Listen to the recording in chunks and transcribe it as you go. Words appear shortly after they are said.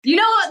You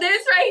know what?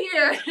 This right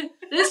here,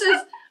 this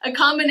is a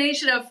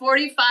combination of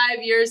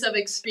 45 years of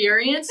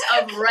experience,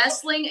 of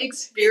wrestling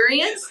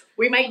experience.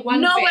 We make one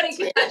Nobody bet.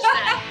 can touch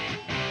that.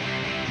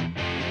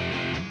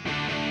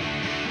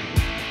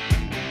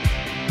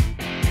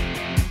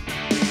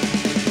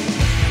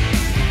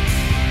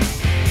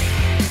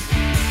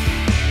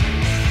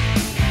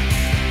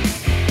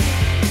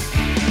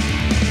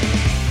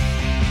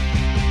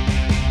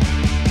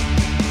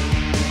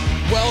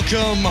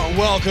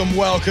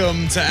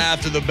 Welcome to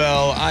After the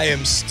Bell. I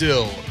am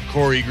still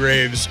Corey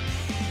Graves.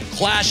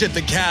 Clash at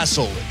the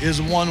Castle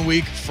is 1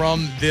 week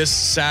from this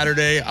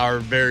Saturday. Our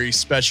very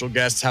special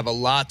guests have a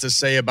lot to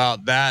say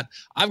about that.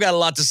 I've got a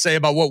lot to say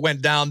about what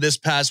went down this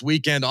past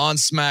weekend on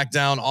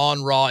SmackDown,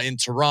 on Raw in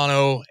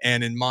Toronto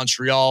and in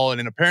Montreal.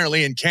 And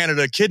apparently in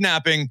Canada,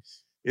 kidnapping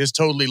is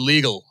totally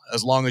legal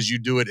as long as you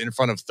do it in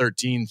front of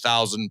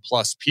 13,000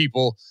 plus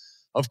people.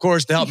 Of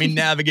course, to help me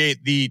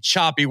navigate the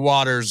choppy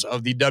waters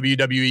of the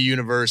WWE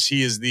universe,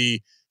 he is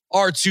the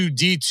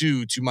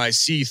R2-D2 to my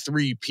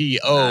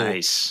C3PO,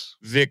 nice.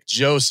 Vic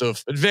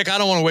Joseph. But Vic, I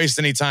don't want to waste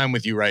any time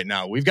with you right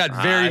now. We've got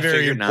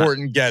very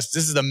important guests.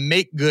 This is a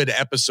make good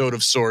episode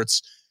of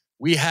sorts.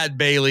 We had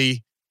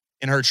Bayley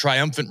in her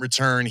triumphant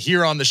return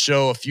here on the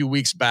show a few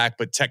weeks back,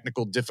 but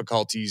technical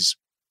difficulties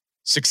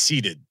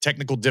succeeded.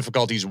 Technical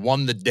difficulties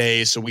won the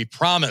day, so we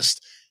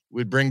promised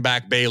we'd bring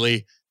back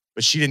Bayley,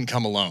 but she didn't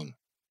come alone.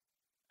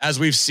 As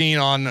we've seen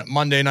on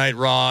Monday Night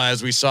Raw,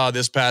 as we saw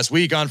this past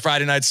week on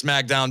Friday Night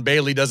SmackDown,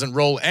 Bayley doesn't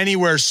roll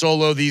anywhere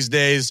solo these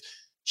days.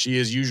 She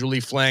is usually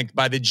flanked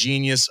by the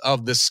genius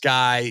of the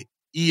Sky,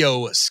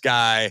 Io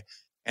Sky,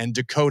 and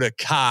Dakota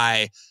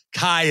Kai.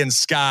 Kai and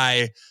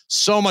Sky.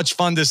 So much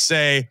fun to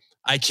say.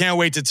 I can't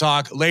wait to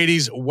talk.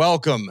 Ladies,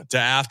 welcome to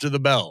After the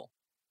Bell.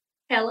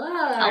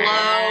 Hello.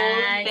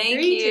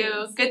 Thank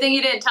you. Good thing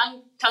you didn't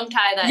tongue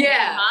tie that name,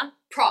 huh?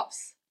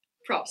 Props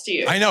to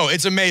you. I know,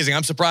 it's amazing.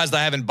 I'm surprised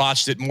I haven't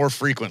botched it more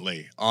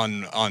frequently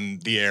on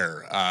the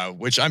air,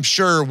 which I'm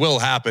sure will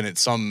happen at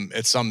some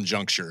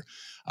juncture.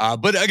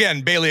 But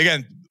again, Bayley,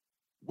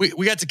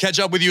 we got to catch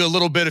up with you a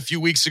little bit a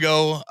few weeks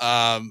ago.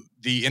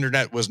 The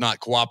internet was not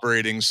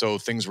cooperating, so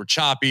things were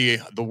choppy.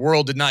 The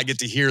world did not get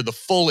to hear the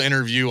full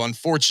interview,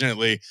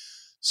 unfortunately.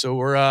 So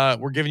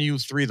we're giving you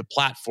three the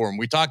platform.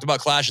 We talked about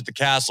Clash at the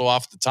Castle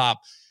off the top.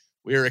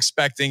 We are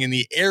expecting in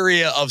the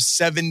area of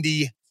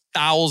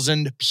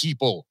 70,000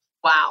 people.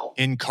 Wow.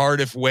 In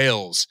Cardiff,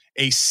 Wales,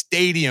 a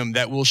stadium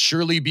that will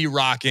surely be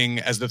rocking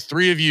as the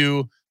three of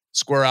you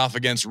square off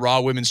against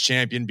Raw Women's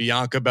Champion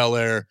Bianca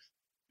Belair,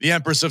 the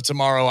Empress of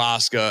Tomorrow,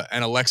 Asuka,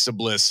 and Alexa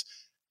Bliss.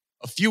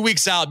 A few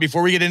weeks out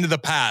before we get into the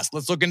past,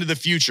 let's look into the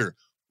future.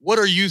 What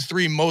are you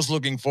three most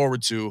looking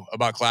forward to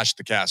about Clash at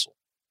the Castle?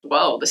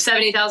 Whoa, the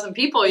 70,000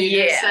 people you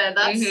just said.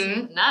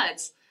 That's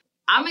nuts.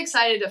 I'm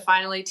excited to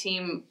finally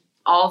team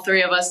all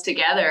three of us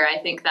together. I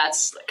think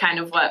that's kind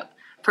of what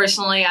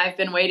personally I've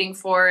been waiting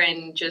for,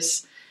 and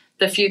just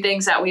the few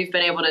things that we've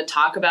been able to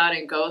talk about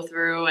and go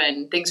through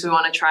and things we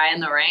want to try in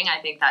the ring. I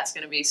think that's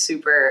going to be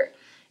super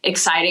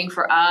exciting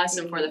for us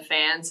and for the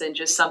fans, and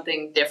just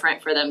something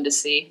different for them to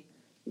see.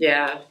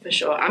 Yeah, for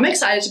sure. I'm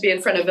excited to be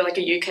in front of like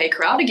a UK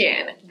crowd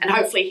again and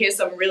hopefully hear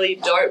some really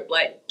dope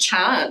like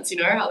chants, you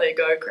know, how they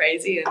go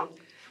crazy and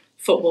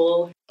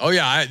football. Oh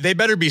yeah, they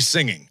better be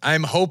singing.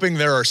 I'm hoping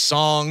there are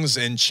songs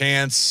and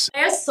chants.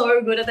 They're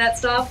so good at that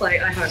stuff.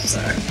 Like, I hope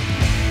so.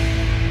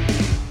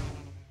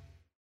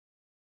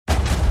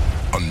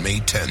 On May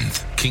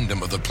 10th,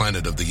 Kingdom of the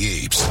Planet of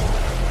the Apes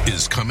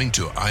is coming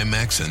to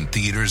IMAX and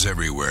theaters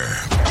everywhere.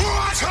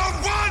 What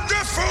a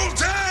wonderful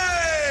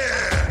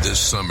day! This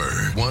summer,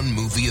 one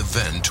movie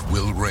event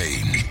will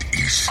reign. It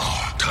is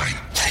our time.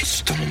 They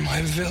stole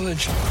my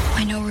village.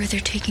 I know where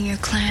they're taking your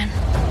clan.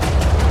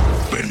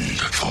 Bend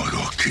for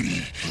your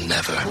king.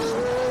 Never.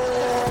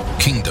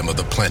 Kingdom of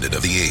the Planet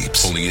of the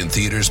Apes. Only in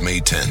theaters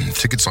May 10th.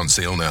 Tickets on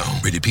sale now.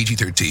 Rated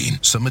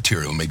PG-13. Some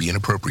material may be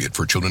inappropriate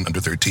for children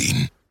under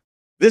 13.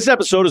 This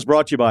episode is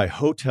brought to you by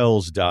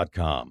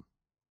Hotels.com.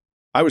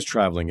 I was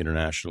traveling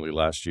internationally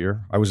last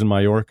year. I was in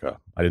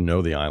Mallorca. I didn't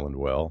know the island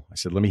well. I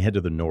said, let me head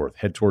to the north,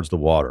 head towards the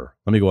water.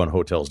 Let me go on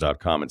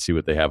Hotels.com and see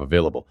what they have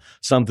available.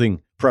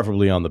 Something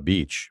preferably on the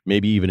beach,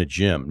 maybe even a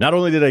gym. Not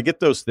only did I get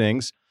those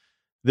things,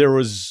 there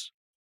was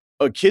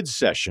a kids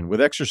session with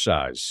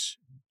exercise,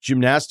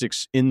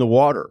 gymnastics in the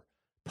water,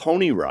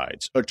 pony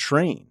rides, a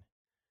train.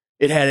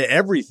 It had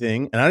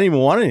everything, and I didn't even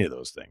want any of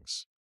those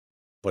things.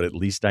 But at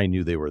least I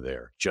knew they were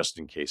there, just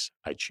in case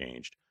I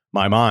changed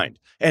my mind.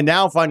 And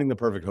now finding the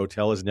perfect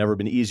hotel has never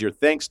been easier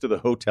thanks to the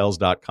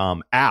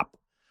Hotels.com app.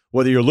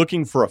 Whether you're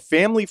looking for a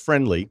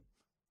family-friendly,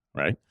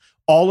 right,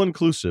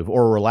 all-inclusive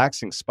or a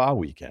relaxing spa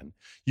weekend,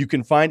 you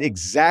can find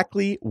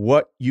exactly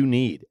what you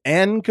need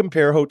and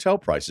compare hotel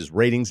prices,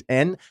 ratings,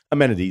 and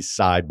amenities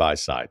side by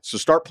side. So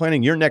start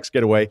planning your next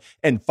getaway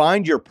and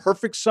find your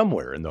perfect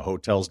somewhere in the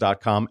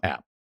Hotels.com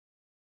app.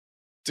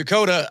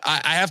 Dakota,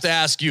 I have to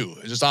ask you,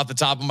 just off the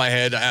top of my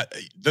head,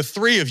 the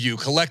three of you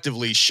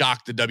collectively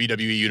shocked the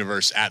WWE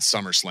Universe at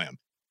SummerSlam.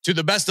 To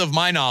the best of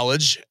my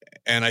knowledge,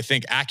 and I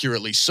think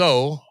accurately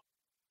so,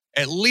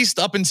 at least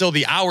up until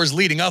the hours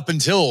leading up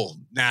until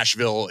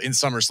Nashville in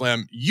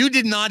SummerSlam, you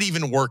did not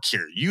even work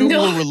here. You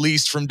were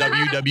released from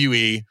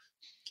WWE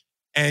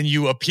and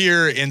you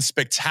appear in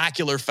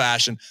spectacular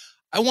fashion.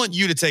 I want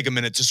you to take a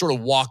minute to sort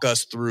of walk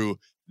us through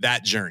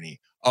that journey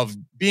of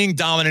being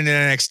dominant in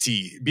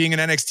NXT, being an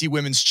NXT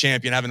Women's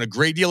Champion, having a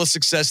great deal of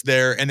success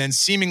there, and then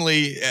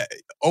seemingly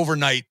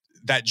overnight,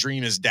 that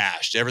dream is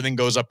dashed. Everything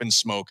goes up in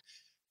smoke.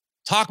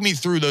 Talk me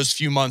through those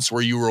few months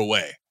where you were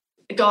away.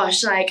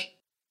 Gosh, like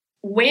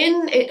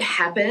when it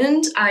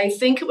happened, I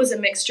think it was a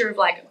mixture of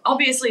like,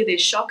 obviously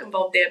there's shock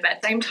involved there, but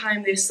at the same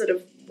time there sort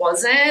of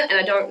wasn't. And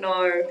I don't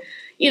know,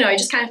 you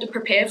just kind of have to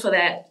prepare for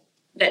that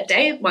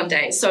day one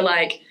day. So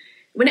like,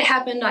 when it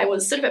happened, I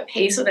was sort of at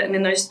peace with it. And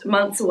then those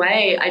months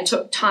away, I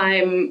took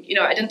time,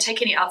 I didn't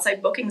take any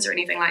outside bookings or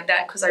anything like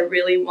that because I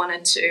really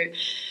wanted to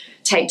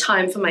take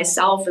time for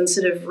myself and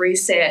sort of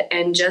reset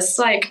and just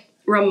like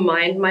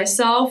remind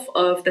myself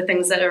of the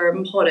things that are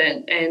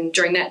important. And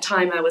during that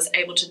time, I was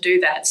able to do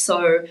that.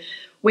 So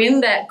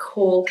when that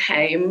call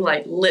came,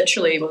 like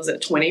literally, was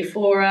it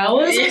 24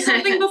 hours or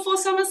something before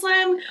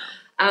SummerSlam?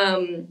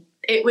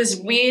 It was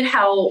weird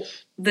how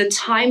the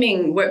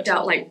timing worked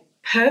out like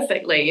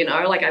perfectly,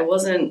 like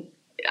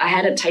I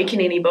hadn't taken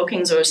any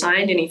bookings or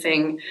signed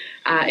anything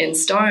in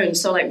stone.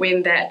 So like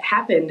when that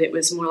happened, it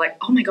was more like,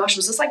 oh my gosh,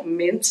 was this like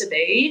meant to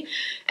be?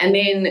 And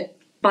then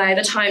by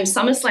the time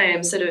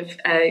SummerSlam sort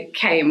of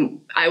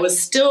came, I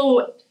was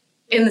still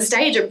in the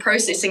stage of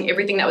processing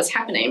everything that was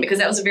happening because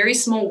that was a very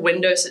small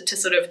window to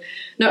sort of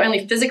not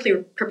only physically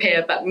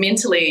prepare, but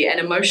mentally and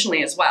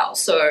emotionally as well.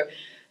 So,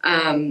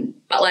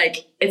 but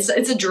like, it's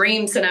a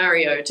dream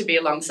scenario to be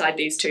alongside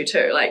these two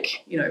too.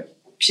 Like,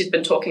 she's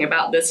been talking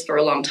about this for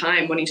a long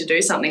time, wanting to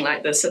do something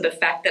like this. So the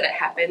fact that it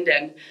happened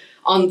and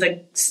on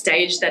the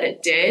stage that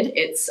it did,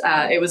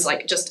 it was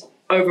like just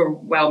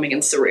overwhelming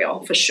and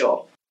surreal for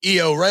sure.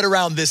 Io, right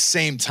around this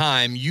same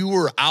time, you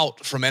were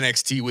out from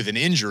NXT with an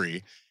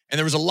injury, and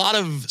there was a lot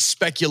of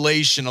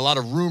speculation, a lot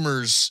of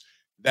rumors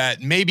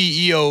that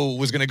maybe Io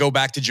was going to go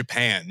back to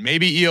Japan.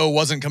 Maybe Io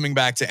wasn't coming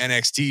back to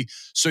NXT.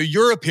 So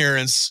your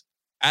appearance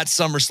at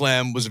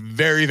SummerSlam was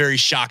very, very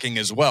shocking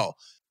as well.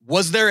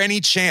 Was there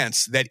any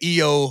chance that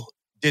Io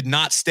did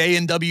not stay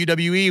in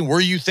WWE? Were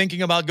you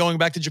thinking about going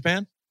back to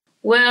Japan?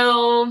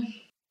 Well,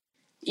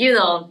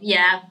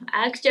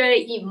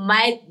 actually it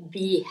might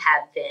be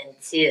happen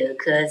too,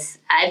 because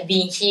I've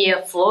been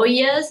here 4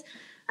 years.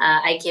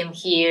 I came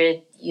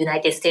here,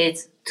 United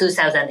States,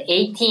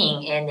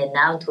 2018, and then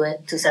now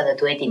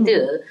 2022.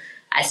 Mm-hmm.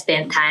 I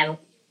spent time,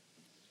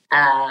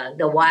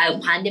 the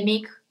wild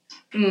pandemic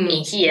in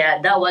here.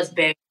 That was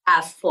very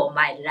tough for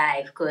my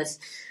life because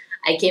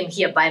I came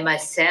here by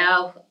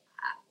myself.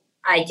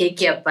 I take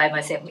care by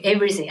myself,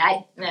 everything.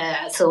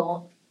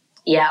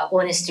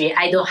 Honestly,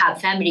 I don't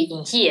have family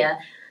in here.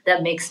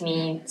 That makes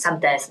me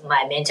sometimes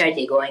my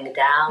mentality going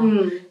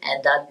down,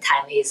 and that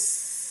time is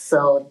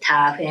so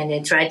tough. And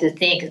I try to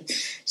think,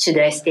 should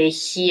I stay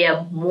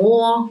here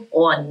more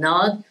or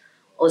not?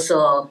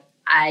 Also,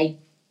 I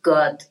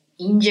got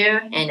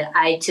injured and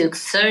I took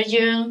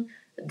surgery.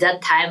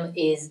 That time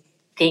is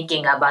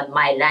thinking about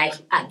my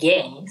life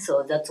again.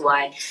 So that's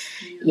why,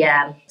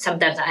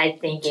 sometimes I'm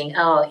thinking,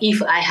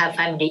 if I have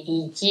family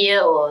in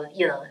here or,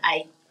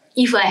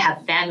 if I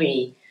have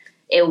family,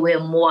 it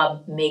will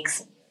more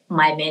makes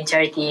my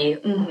mentality,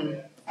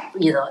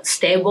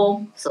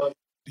 stable. So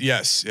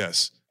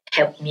yes,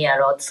 helped me a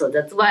lot. So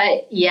that's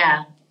why,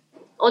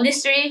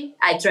 honestly,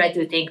 I try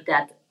to think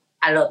that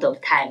a lot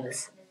of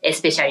times,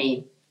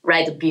 especially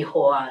right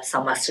before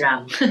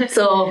SummerSlam.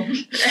 So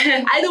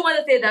I don't want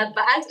to say that,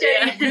 but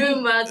actually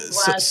rumors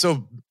was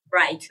so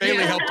right.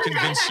 Bayley helped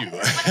convince you.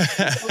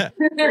 So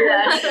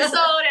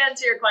to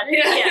answer your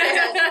question,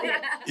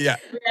 yeah.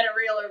 We had a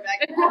reeler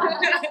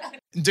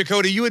back.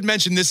 Dakota, you had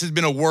mentioned this has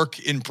been a work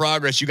in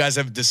progress. You guys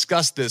have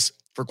discussed this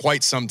for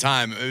quite some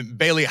time.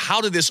 Bayley,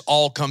 how did this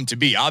all come to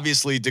be?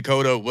 Obviously,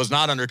 Dakota was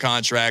not under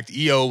contract.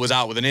 Io was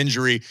out with an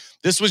injury.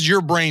 This was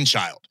your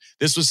brainchild.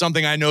 This was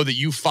something I know that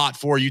you fought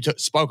for. You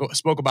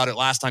spoke about it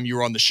last time you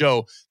were on the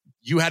show.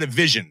 You had a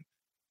vision.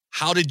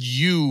 How did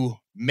you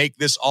make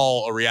this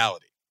all a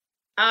reality?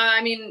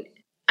 I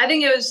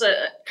think it was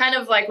kind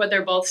of like what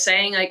they're both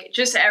saying, like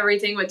just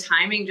everything with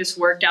timing just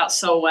worked out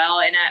so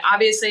well. And I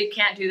obviously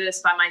can't do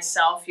this by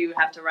myself. You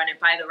have to run it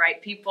by the right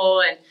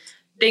people, and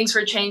things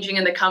were changing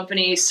in the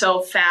company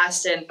so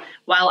fast. And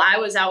while I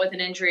was out with an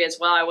injury as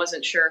well, I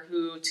wasn't sure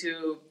who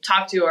to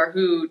talk to or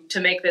who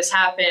to make this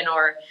happen,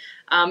 or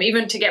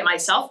even to get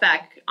myself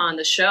back on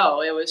the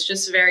show. It was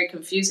just a very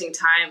confusing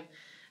time.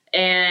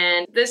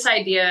 And this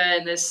idea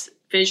and this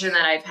vision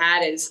that I've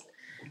had is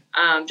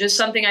just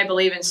something I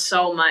believe in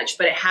so much,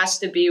 but it has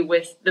to be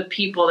with the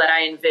people that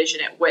I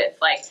envision it with.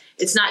 Like,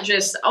 it's not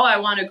just, I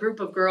want a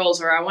group of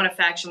girls or I want a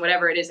faction,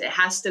 whatever it is. It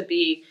has to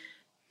be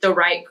the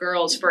right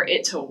girls for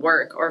it to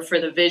work or for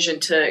the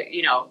vision to,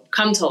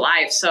 come to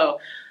life.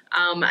 So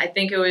I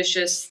think it was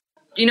just,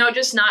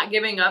 just not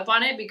giving up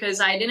on it,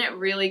 because I didn't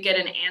really get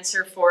an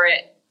answer for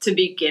it to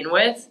begin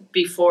with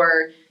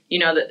before,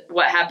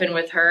 what happened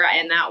with her.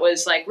 And that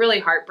was like really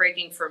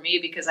heartbreaking for me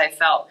because I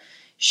felt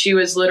she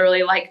was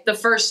literally like the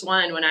first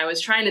one when I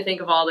was trying to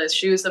think of all this.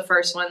 She was the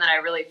first one that I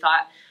really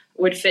thought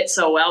would fit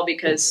so well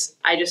because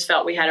I just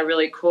felt we had a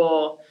really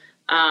cool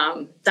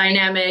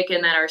dynamic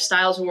and that our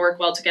styles will work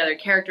well together,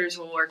 characters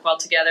will work well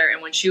together.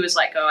 And when she was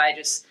like, oh, I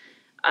just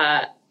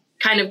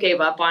kind of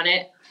gave up on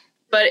it.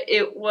 But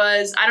it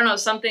was, I don't know,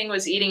 something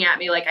was eating at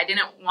me. Like I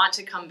didn't want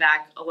to come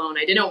back alone.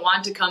 I didn't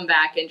want to come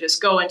back and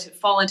just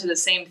fall into the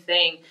same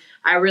thing.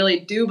 I really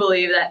do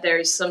believe that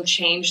there's some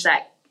change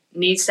that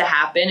needs to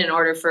happen in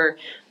order for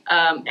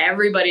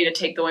everybody to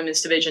take the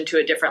women's division to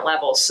a different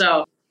level.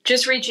 So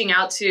just reaching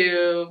out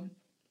to,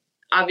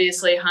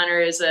 obviously Hunter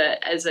is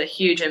a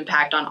huge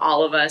impact on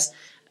all of us,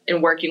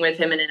 and working with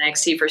him in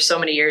NXT for so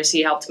many years,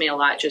 he helped me a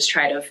lot, just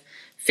try to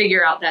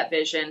figure out that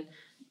vision.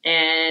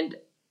 And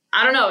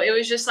I don't know, it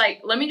was just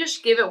like, let me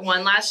just give it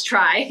one last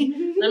try.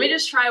 Let me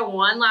just try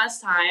one last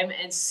time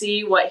and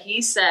see what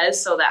he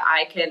says so that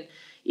I can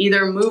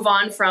either move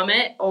on from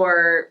it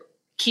or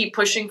keep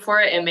pushing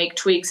for it and make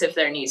tweaks if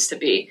there needs to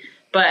be.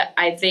 But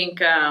I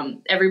think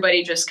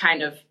everybody just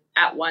kind of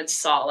at once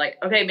saw like,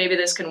 okay, maybe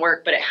this can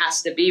work, but it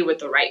has to be with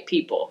the right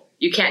people.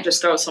 You can't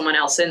just throw someone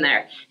else in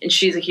there. And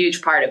she's a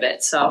huge part of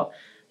it. So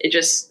it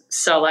just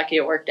so lucky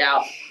it worked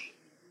out.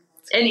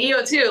 And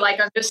Io too, like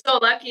I'm just so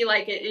lucky,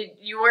 like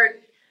you weren't,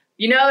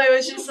 it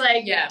was just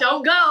like,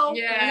 don't go.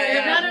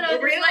 Yeah. No,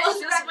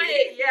 just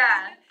wait.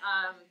 Yeah.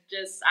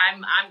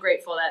 I'm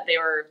grateful that they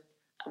were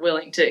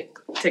willing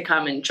to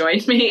come and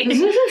join me.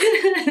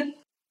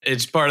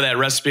 It's part of that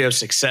recipe of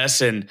success.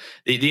 And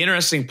the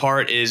interesting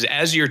part is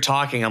as you're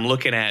talking, I'm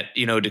looking at,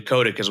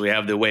 Dakota, because we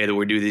have the way that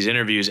we do these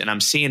interviews, and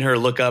I'm seeing her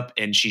look up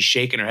and she's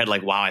shaking her head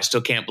like, wow, I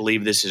still can't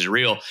believe this is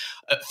real.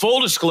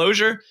 Full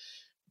disclosure,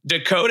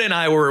 Dakota and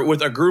I were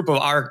with a group of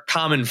our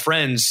common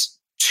friends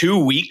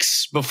 2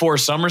 weeks before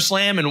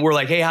SummerSlam, and we're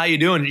like, hey, how you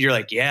doing? And you're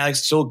like, yeah,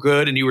 it's still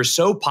good. And you were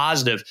so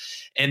positive.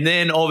 And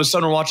then all of a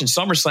sudden we're watching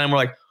SummerSlam. We're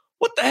like,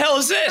 what the hell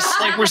is this?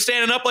 Like we're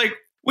standing up, like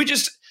we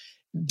just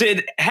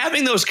did.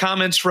 Having those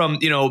comments from,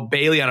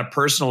 Bayley on a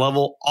personal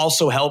level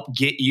also help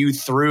get you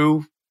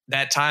through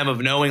that time of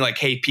knowing like,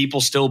 hey,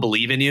 people still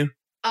believe in you?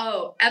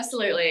 Oh,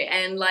 absolutely.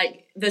 And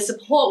like the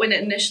support when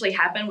it initially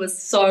happened was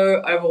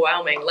so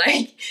overwhelming.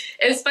 Like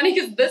it was funny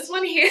because this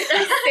one here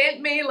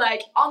sent me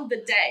like on the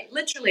day,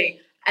 literally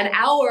an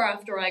hour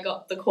after I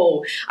got the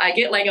call, I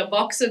get like a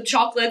box of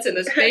chocolates and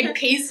this big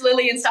peace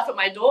lily and stuff at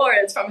my door.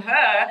 It's from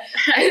her.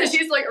 And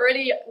she's like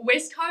already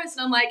West Coast.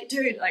 And I'm like,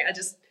 dude, like I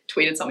just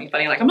tweeted something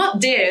funny. Like I'm not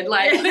dead.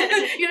 Like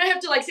you don't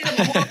have to like send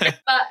them.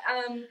 But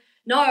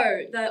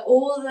no,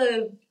 all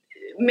the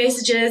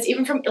messages,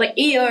 even from like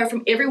Io,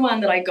 from everyone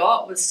that I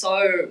got was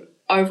so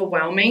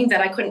overwhelming that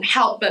I couldn't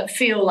help but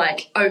feel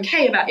like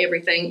okay about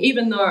everything,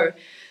 even though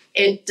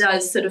it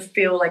does sort of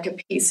feel like a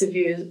piece of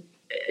your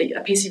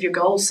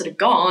goals sort of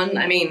gone.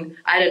 I mean,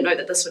 I didn't know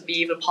that this would be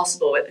even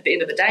possible at the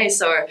end of the day.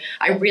 So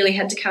I really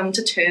had to come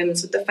to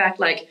terms with the fact,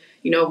 like,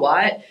 you know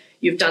what,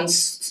 you've done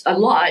a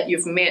lot.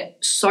 You've met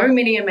so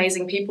many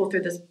amazing people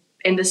through this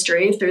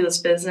industry, through this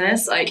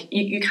business. Like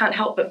you can't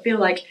help but feel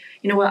like,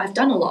 you know what, I've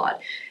done a lot.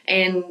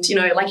 And,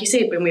 like you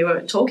said, when we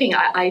were talking,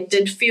 I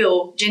did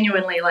feel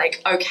genuinely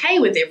like okay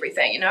with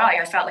everything.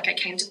 I felt like I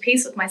came to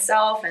peace with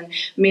myself, and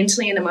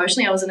mentally and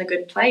emotionally I was in a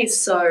good place.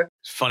 So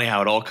it's funny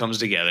how it all comes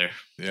together.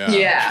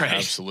 Yeah. Right.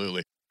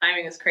 Absolutely.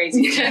 Timing is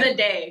crazy. To the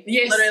day.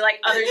 Yes. Literally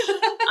like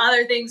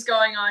other things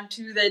going on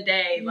to the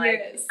day.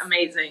 Like yes.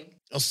 Amazing.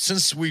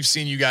 Since we've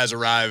seen you guys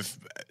arrive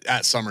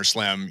at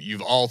SummerSlam,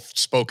 you've all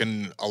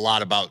spoken a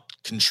lot about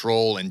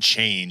control and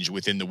change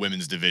within the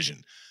women's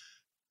division.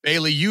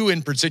 Bayley, you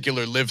in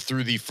particular lived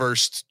through the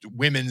first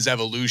women's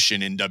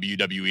evolution in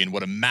WWE and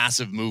what a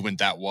massive movement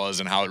that was,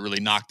 and how it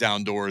really knocked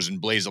down doors and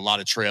blazed a lot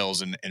of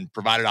trails and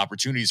provided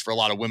opportunities for a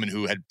lot of women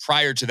who had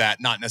prior to that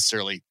not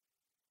necessarily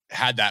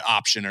had that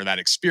option or that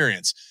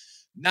experience.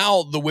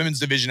 Now the women's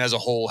division as a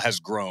whole has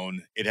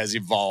grown, it has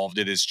evolved,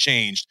 it has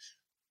changed.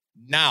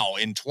 Now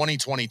in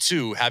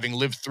 2022, having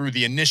lived through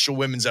the initial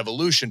women's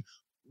evolution,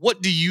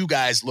 what do you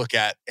guys look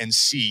at and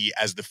see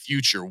as the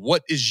future?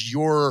 What is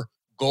your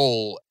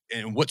goal,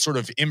 and what sort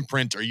of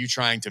imprint are you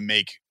trying to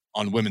make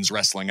on women's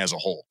wrestling as a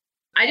whole?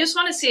 I just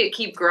want to see it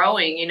keep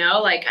growing,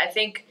 like I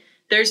think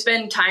there's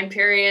been time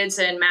periods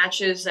and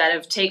matches that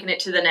have taken it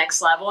to the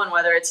next level, and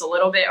whether it's a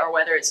little bit or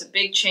whether it's a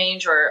big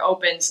change or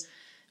opens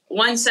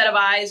one set of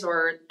eyes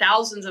or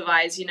thousands of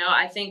eyes,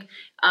 I think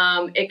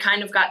it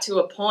kind of got to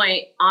a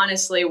point,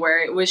 honestly,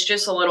 where it was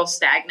just a little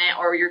stagnant,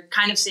 or you're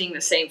kind of seeing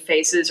the same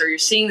faces, or you're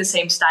seeing the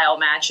same style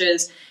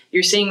matches,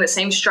 you're seeing the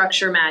same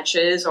structure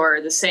matches, or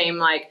the same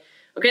like,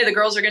 okay, the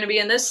girls are going to be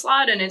in this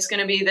slot and it's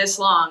going to be this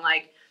long.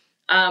 Like,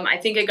 I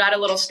think it got a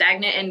little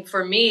stagnant. And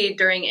for me,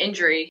 during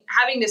injury,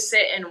 having to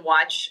sit and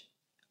watch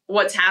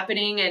what's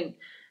happening, and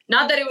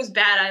not that it was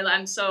bad.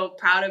 I'm so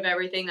proud of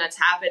everything that's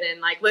happened.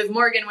 And like Liv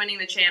Morgan winning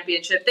the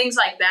championship, things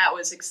like that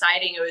was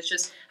exciting. It was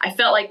just, I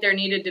felt like there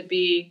needed to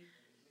be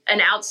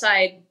an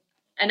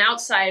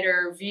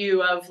outsider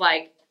view of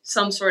like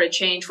some sort of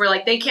change where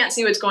like they can't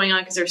see what's going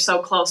on because they're so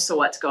close to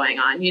what's going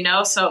on, you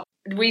know? So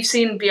we've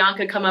seen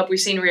Bianca come up, we've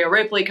seen Rhea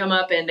Ripley come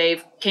up, and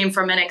they've came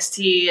from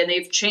NXT and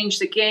they've changed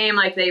the game.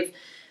 Like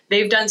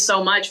they've done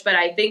so much, but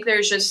I think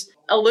there's just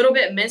a little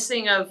bit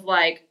missing of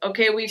like,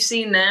 okay, we've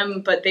seen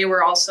them, but they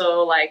were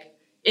also like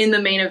in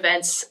the main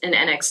events in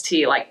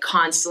NXT, like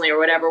constantly or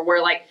whatever,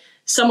 where like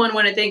someone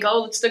wouldn't think,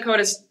 oh, it's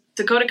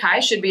Dakota Kai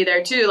should be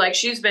there too. Like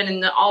she's been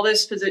in all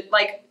this position,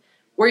 like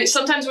where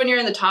sometimes when you're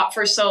in the top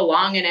for so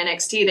long in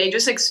NXT, they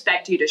just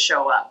expect you to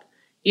show up,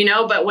 you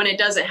know, but when it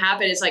doesn't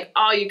happen, it's like,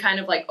 oh, you kind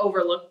of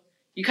overlook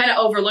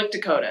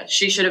Dakota.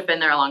 She should have been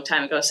there a long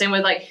time ago. Same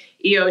with like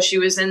Io. She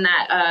was in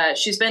that,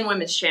 she's been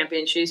women's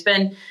champion. She's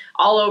been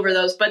all over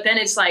those, but then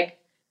it's like,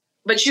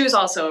 but she was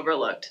also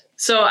overlooked.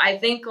 So I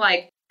think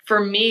like for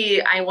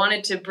me, I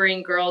wanted to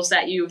bring girls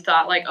that you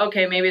thought like,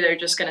 okay, maybe they're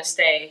just going to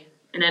stay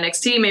in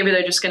NXT. Maybe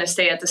they're just going to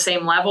stay at the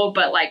same level,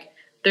 but like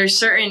there's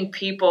certain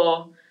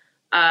people,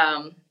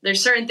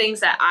 there's certain things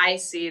that I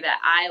see that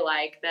I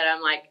like that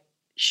I'm like,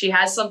 she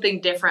has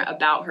something different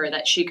about her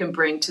that she can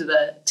bring to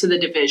the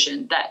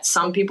division that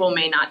some people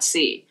may not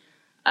see.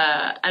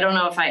 I don't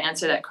know if I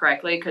answered that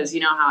correctly because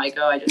you know how I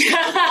go. I just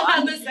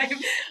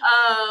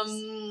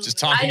just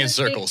talking in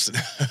circles.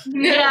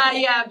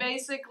 Yeah.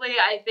 Basically,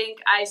 I think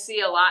I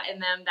see a lot in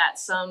them that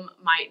some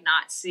might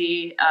not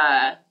see.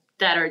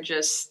 That are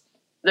just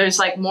there's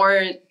like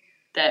more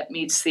that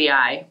meets the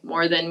eye,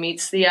 more than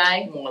meets the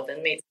eye, more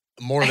than meets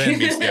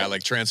the eye,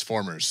 like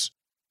Transformers.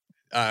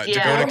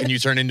 Dakota, can you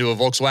turn into a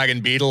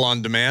Volkswagen Beetle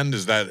on demand?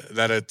 Is that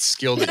a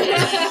skill that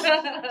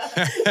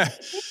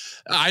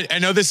I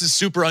know this is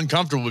super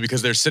uncomfortable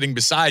because they're sitting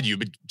beside you,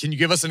 but can you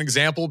give us an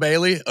example,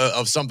 Bailey,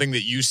 of something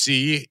that you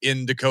see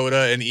in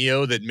Dakota and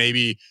Io that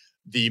maybe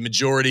the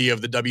majority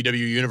of the WWE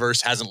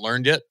universe hasn't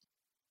learned yet?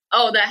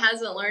 Oh, that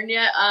hasn't learned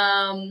yet?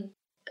 I'm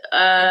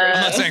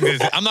not saying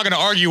this. I'm not going to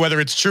argue whether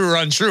it's true or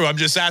untrue. I'm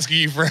just asking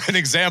you for an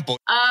example.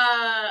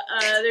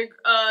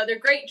 They're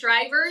great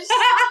drivers.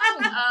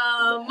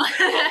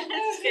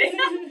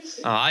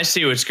 I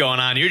see what's going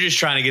on. You're just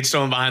trying to get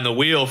someone behind the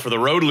wheel for the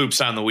road loops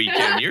on the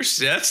weekend.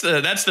 That's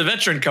the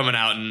veteran coming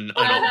out in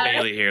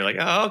Bailey here. Like,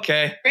 oh,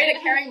 okay. Great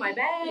at carrying my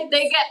bag.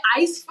 They get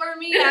ice for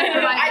me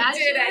after my matches. I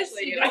did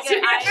actually. I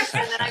get ice,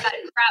 and then I got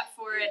crap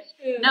for it.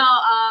 Yeah. No,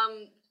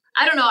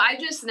 I don't know. I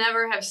just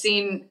never have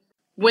seen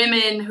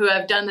women who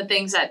have done the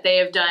things that they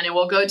have done and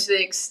will go to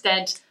the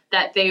extent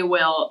that they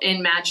will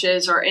in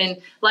matches or in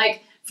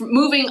like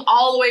moving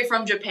all the way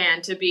from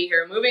Japan to be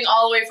here, moving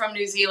all the way from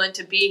New Zealand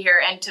to be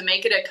here and to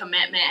make it a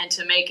commitment and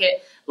to make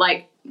it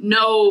like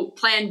no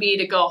plan B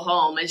to go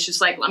home. It's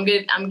just like,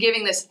 I'm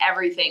giving this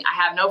everything. I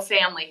have no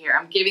family here.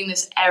 I'm giving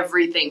this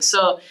everything.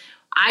 So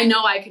I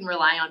know I can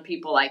rely on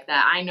people like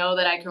that. I know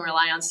that I can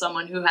rely on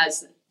someone who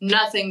has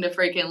nothing to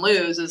freaking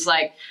lose. It's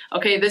like,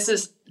 okay,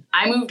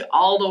 I moved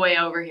all the way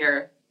over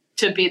here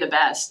to be the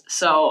best.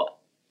 So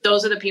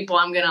those are the people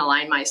I'm going to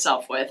align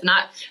myself with,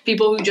 not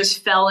people who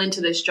just fell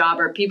into this job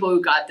or people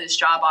who got this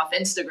job off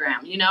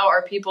Instagram, you know,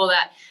 or people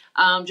that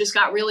just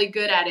got really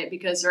good at it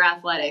because they're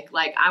athletic.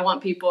 Like I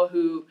want people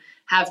who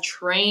have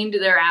trained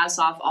their ass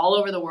off all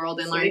over the world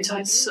and learned.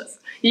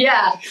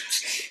 Yeah.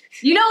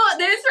 You know what?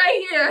 This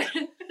right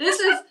here, this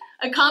is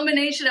a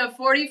combination of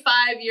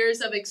 45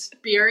 years of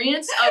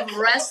experience, of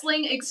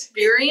wrestling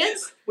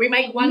experience. We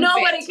make one.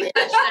 Nobody can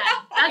touch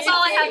that. That's all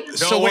I have to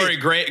say. Don't worry,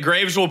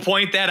 Graves will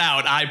point that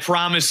out. I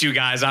promise you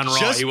guys on Raw.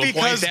 Just he will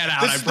point that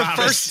out. This is the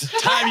first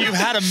time you've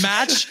had a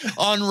match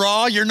on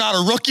Raw. You're not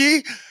a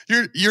rookie.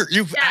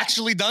 You've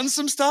actually done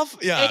some stuff.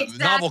 Yeah,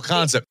 exactly. Novel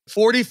concept.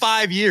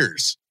 45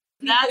 years.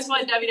 That's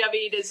what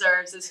WWE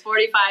deserves. Is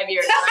 45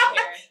 years right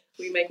here.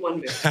 We make one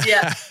move.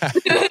 Yeah.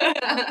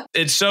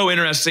 It's so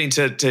interesting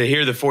to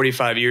hear the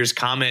 45 years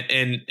comment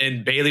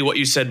and Bailey, what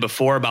you said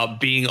before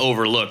about being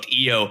overlooked,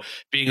 Io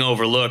being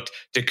overlooked,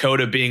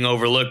 Dakota being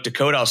overlooked.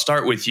 Dakota, I'll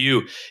start with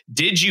you.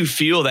 Did you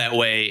feel that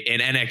way in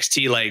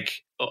NXT?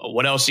 Like,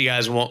 what else do you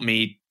guys want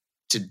me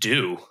to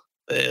do?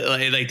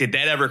 Like, did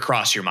that ever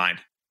cross your mind?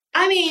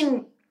 I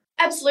mean,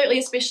 absolutely,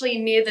 especially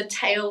near the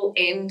tail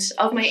end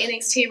of my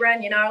NXT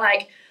run, you know,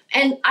 like,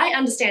 and I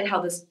understand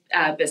how this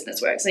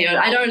business works. You know,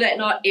 I know that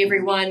not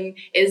everyone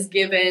is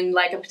given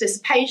like a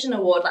participation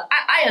award. Like,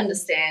 I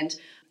understand,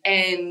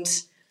 and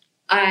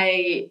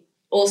I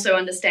also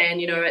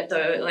understand, you know, at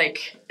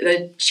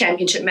the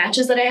championship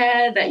matches that I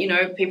had, that, you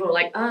know, people were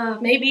like,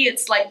 maybe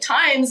it's like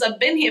times I've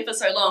been here for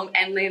so long,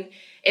 and then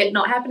it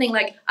not happening.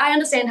 Like, I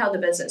understand how the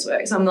business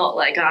works. I'm not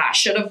like,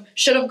 should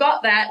have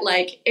got that.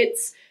 Like,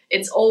 it's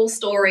all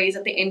stories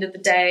at the end of the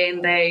day,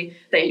 and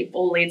they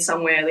all lead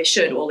somewhere. They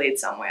should all lead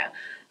somewhere.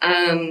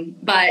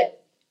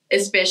 But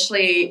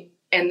especially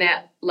in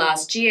that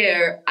last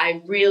year,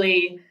 I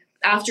really,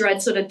 after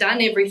I'd sort of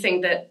done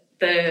everything that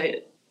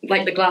the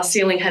glass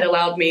ceiling had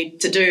allowed me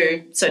to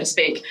do, so to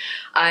speak,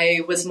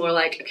 I was more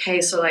like,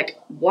 okay, so like,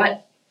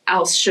 what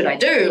else should I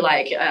do?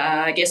 Like,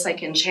 I guess I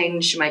can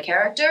change my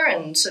character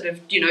and sort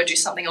of, you know, do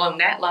something along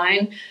that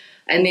line.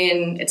 And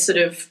then it sort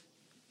of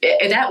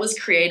that was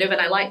creative,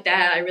 and I liked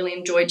that. I really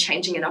enjoyed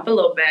changing it up a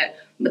little bit.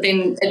 But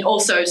then it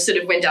also sort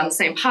of went down the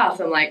same path.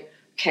 I'm like,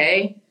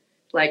 okay,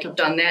 like I've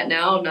done that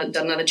now. I've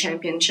done another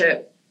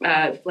championship,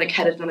 had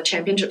another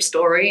championship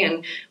story,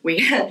 and we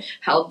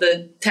held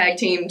the tag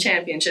team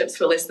championships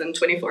for less than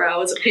 24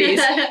 hours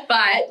apiece.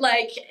 But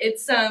like,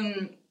 it's,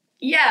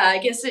 I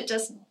guess it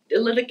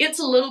gets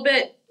a little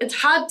bit, it's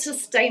hard to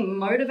stay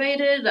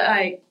motivated.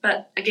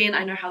 But again,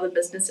 I know how the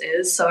business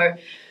is. So,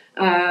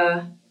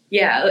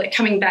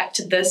 coming back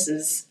to this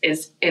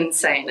is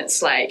insane.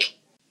 It's like,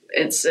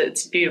 it's a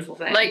beautiful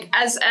thing. Like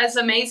as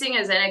amazing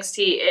as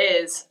NXT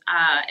is,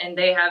 and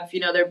they have,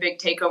 their big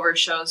takeover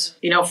shows,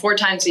 4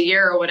 times a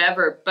year or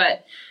whatever.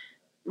 But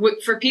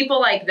for people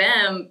like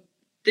them,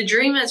 the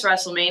dream is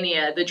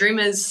WrestleMania. The dream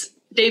is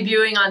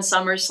debuting on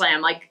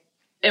SummerSlam.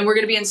 And we're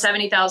going to be in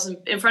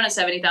front of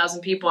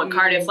 70,000 people in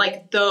Cardiff.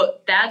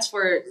 That's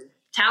where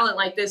talent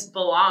like this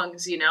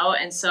belongs,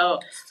 And so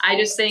I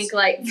just think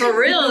for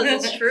real,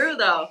 it's true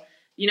though.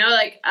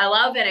 I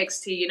love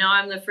NXT,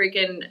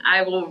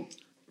 I will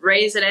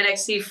raise an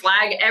NXT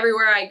flag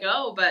everywhere I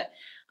go. But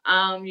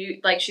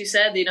like she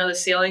said, the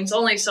ceiling's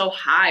only so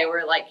high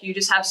where you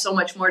just have so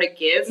much more to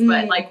give.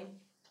 But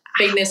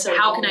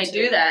how can I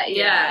do that?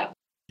 Yeah.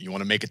 You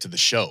want to make it to the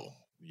show.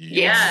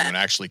 You want to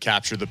actually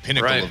capture the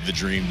pinnacle of the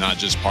dream, not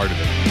just part of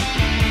it.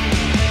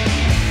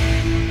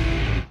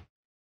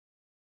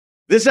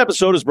 This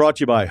episode is brought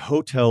to you by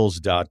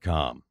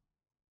Hotels.com.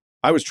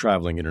 I was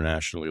traveling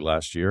internationally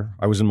last year.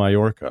 I was in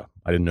Mallorca.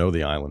 I didn't know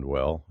the island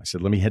well. I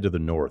said, let me head to the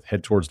north,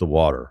 head towards the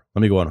water.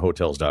 Let me go on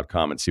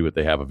Hotels.com and see what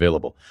they have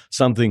available.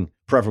 Something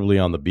preferably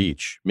on the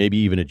beach, maybe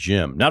even a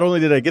gym. Not only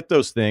did I get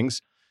those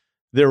things,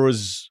 there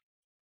was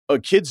a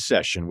kids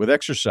session with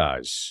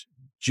exercise,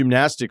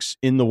 gymnastics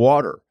in the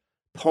water,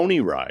 pony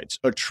rides,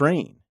 a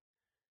train.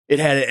 It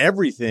had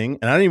everything,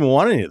 and I didn't even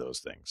want any of those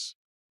things.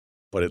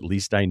 But at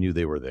least I knew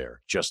they were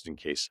there, just in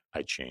case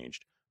I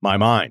changed my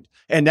mind.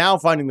 And now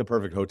finding the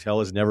perfect hotel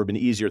has never been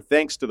easier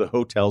thanks to the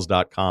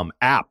Hotels.com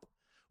app.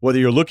 Whether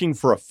you're looking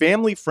for a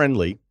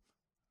family-friendly,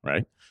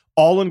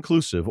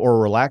 all-inclusive or a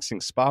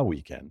relaxing spa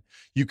weekend,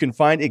 you can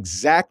find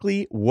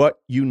exactly what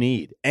you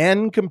need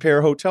and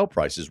compare hotel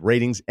prices,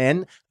 ratings,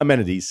 and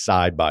amenities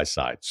side by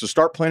side. So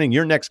start planning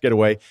your next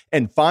getaway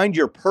and find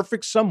your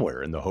perfect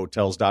somewhere in the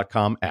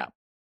Hotels.com app.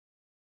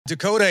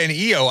 Dakota and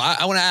Io,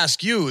 I want to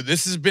ask you,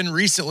 this has been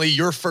recently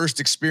your first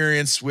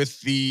experience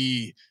with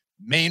the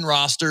main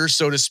roster,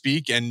 so to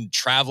speak, and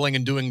traveling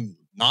and doing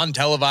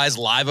non-televised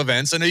live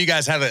events. I know you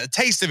guys have a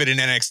taste of it in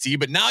NXT,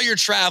 but now you're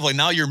traveling,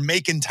 now you're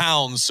making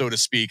towns, so to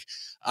speak.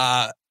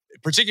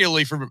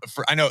 Particularly for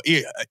I know,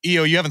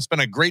 Io, you haven't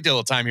spent a great deal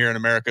of time here in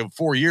America,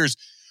 4 years.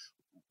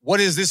 What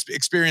has this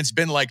experience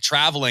been like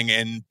traveling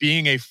and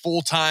being a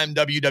full-time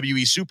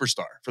WWE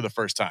superstar for the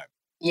first time?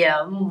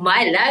 Yeah,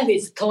 my life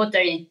is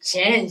totally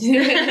changed.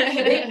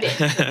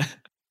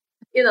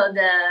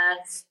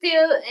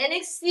 Still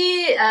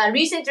NXT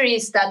recently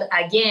started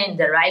again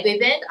the live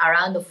event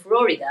around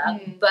Florida.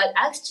 But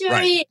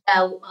actually,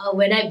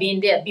 when I've been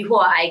there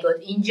before I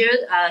got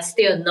injured,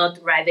 still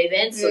not live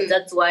event. So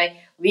that's why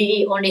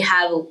we only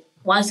have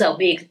once a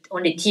week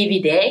on the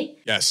TV day.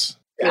 Yes.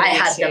 I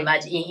had the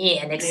match in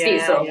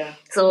NXT.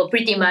 So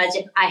pretty much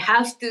I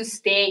have to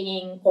stay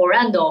in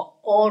Orlando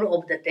all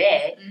of the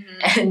day,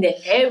 and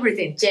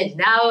everything changed.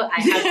 Now I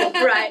have to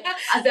fly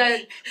other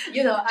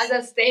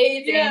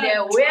states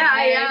and where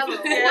I am,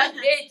 what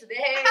day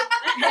today,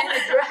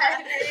 and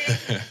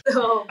driving.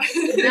 So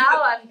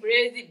now I'm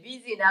crazy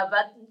busy now,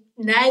 but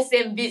nice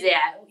and busy.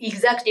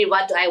 Exactly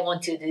what I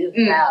want to do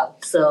now.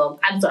 So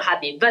I'm so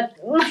happy, but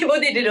my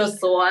body little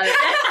sore.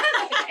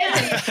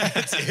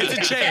 It's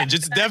a change.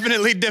 It's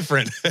definitely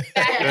different.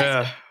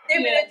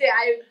 Definitely,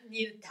 I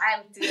need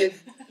time to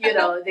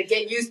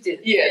get used to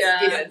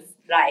this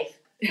life.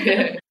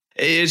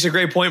 It's a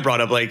great point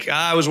brought up.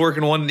 I was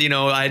working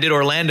I did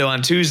Orlando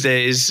on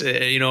Tuesdays,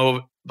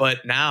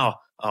 but now,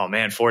 oh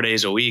man, 4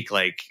 days a week.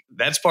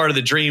 That's part of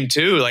the dream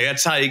too.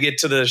 That's how you get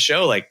to the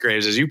show,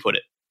 Graves, as you put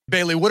it.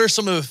 Bailey, what are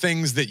some of the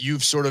things that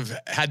you've sort of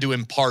had to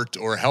impart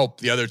or help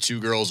the other two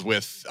girls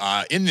with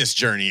in this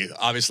journey?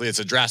 Obviously, it's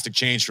a drastic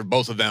change for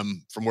both of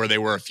them from where they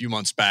were a few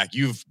months back.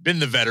 You've been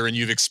the veteran,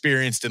 you've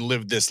experienced and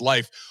lived this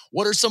life.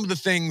 What are some of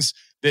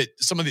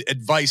the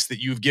advice that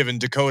you've given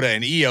Dakota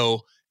and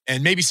Io,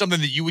 and maybe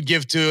something that you would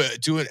give to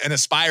an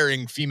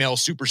aspiring female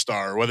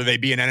superstar, whether they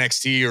be in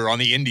NXT or on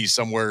the indies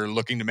somewhere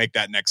looking to make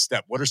that next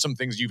step? What are some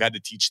things you've had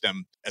to teach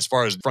them as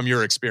far as from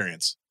your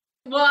experience?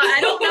 Well, I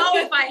don't know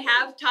if I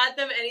have taught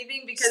them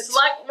anything because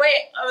luckily,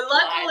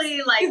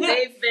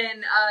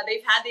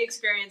 they've had the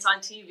experience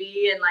on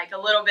TV and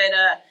a little bit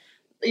of,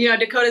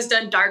 Dakota's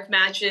done dark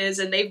matches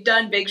and they've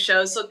done big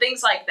shows. So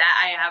things like that,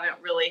 I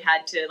haven't really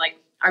had to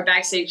our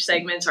backstage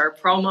segments or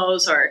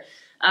promos or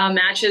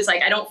matches.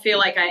 I don't feel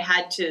like I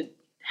had to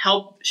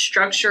help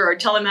structure or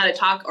tell them how to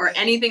talk or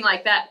anything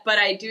like that. But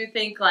I do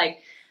think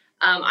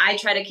I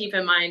try to keep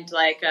in mind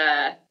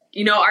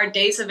our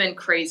days have been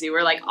crazy.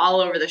 We're all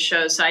over the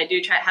show. So I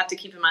do have to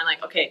keep in mind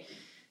okay,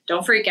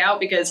 don't freak out,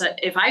 because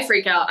if I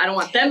freak out, I don't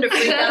want them to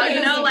freak out.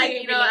 You know, like,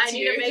 you know, I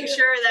need to make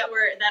sure that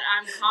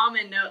I'm calm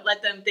and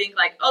let them think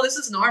like, oh, this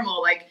is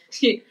normal. Like,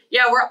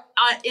 yeah, we're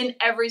in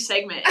every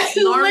segment. It's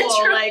normal.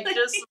 Like,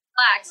 just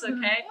relax,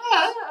 okay?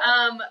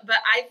 But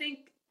I think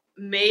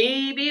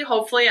maybe,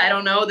 hopefully, I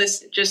don't know,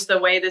 this just the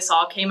way this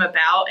all came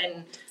about,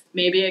 and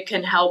maybe it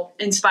can help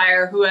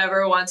inspire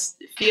whoever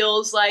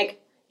feels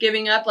like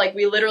giving up. Like,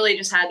 we literally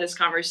just had this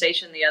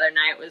conversation the other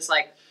night. It was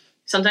like,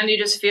 sometimes you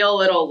just feel a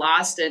little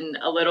lost and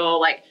a little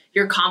like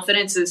your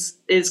confidence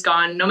is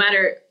gone no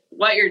matter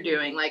what you're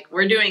doing. Like,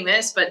 we're doing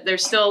this, but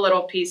there's still a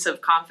little piece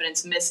of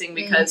confidence missing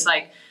because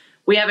like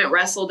we haven't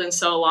wrestled in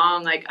so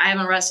long. Like, I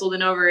haven't wrestled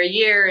in over a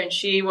year, and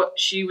she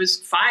was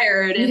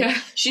fired, and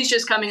she's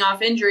just coming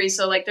off injury.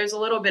 So like there's a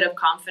little bit of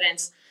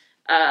confidence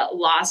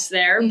lost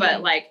there.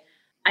 But like,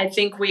 I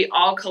think we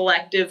all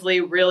collectively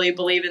really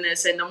believe in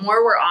this. And the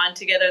more we're on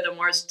together, the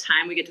more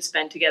time we get to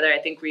spend together, I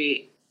think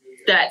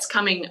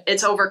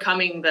it's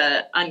overcoming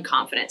the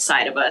unconfident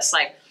side of us.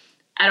 Like,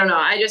 I don't know.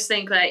 I just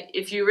think that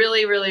if you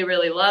really, really,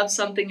 really love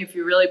something, if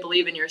you really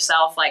believe in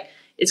yourself, like,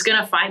 it's going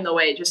to find the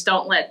way. Just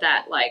don't let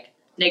that like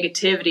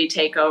negativity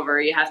take over.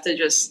 You have to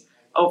just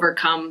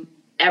overcome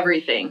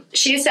everything.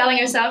 She's selling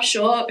herself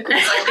short,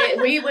 because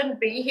we wouldn't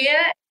be here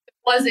if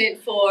it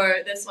wasn't for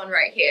this one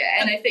right here.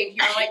 And I think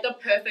you're like the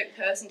perfect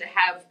person to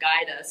have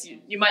guide us.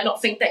 You might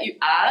not think that you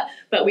are,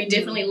 but we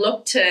definitely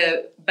look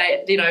to,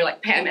 you know,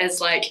 like Pam as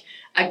like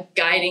a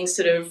guiding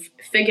sort of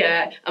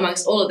figure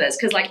amongst all of this.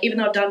 Because like, even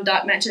though I've done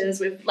dark matches,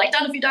 we've like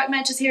done a few dark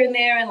matches here and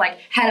there and like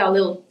had our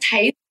little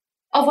taste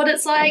of what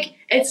it's like.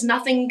 It's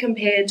nothing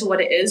compared to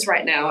what it is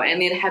right now. And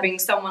then having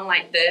someone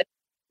like this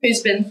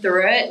who's been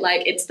through it,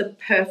 like, it's the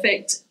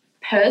perfect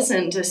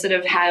person to sort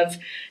of have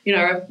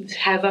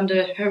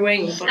under her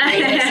wing. What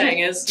I'm saying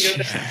is,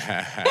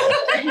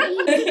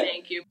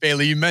 thank you,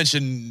 Bailey. You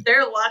mentioned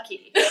they're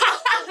lucky.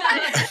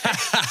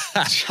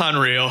 It's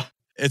unreal.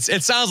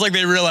 It sounds like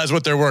they realize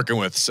what they're working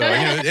with. So, you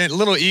know, a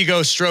little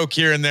ego stroke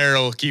here and there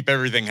will keep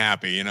everything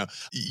happy. You know,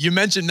 you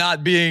mentioned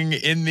not being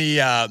in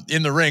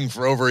the ring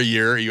for over a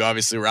year. You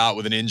obviously were out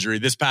with an injury.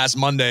 This past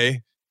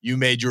Monday, you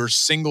made your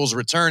singles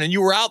return, and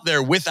you were out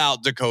there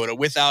without Dakota,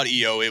 without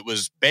Io. It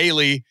was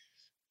Bailey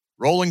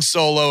rolling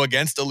solo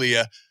against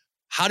Aaliyah.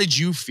 How did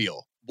you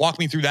feel? Walk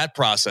me through that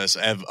process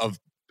of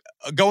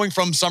going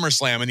from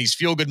SummerSlam and these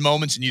feel-good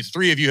moments, and you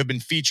three of you have been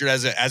featured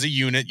as a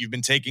unit. You've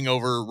been taking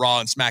over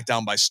Raw and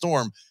SmackDown by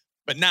storm.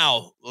 But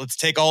now let's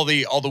take all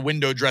the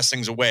window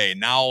dressings away.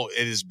 Now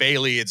it is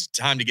Bailey. It's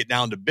time to get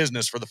down to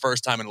business for the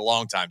first time in a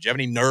long time. Do you have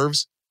any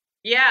nerves?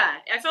 Yeah,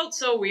 I felt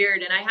so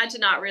weird, and I had to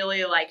not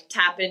really like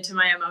tap into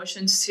my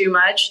emotions too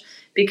much,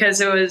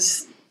 because it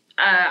was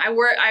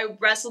I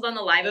wrestled on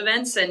the live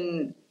events,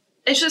 and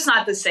it's just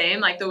not the same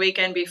like the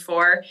weekend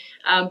before.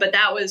 But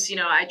that was, you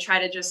know, I try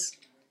to just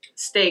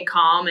stay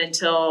calm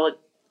until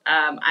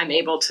I'm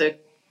able to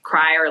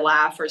cry or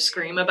laugh or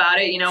scream about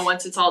it, you know,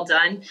 once it's all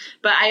done.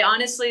 But I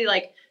honestly,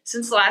 like,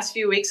 since the last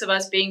few weeks of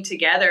us being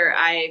together,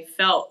 I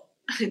felt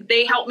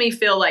they help me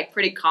feel like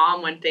pretty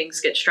calm when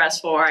things get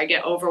stressful or I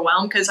get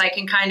overwhelmed, because I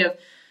can kind of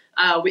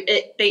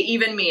they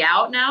even me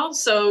out now.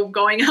 So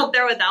going out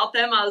there without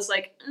them, I was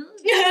like,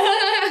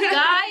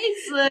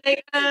 guys,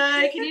 like,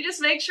 can you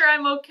just make sure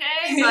I'm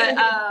okay? But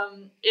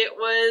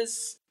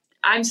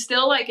I'm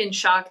still like in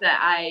shock that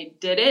I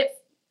did it,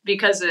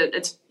 because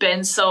it's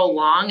been so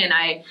long, and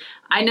I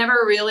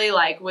never really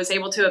like was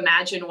able to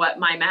imagine what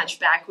my match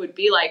back would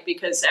be like,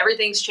 because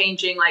everything's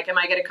changing. Like, am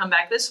I going to come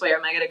back this way, or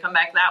am I going to come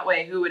back that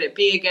way? Who would it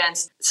be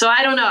against? So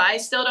I don't know. I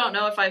still don't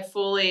know if I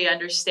fully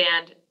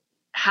understand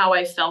how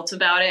I felt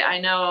about it. I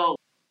know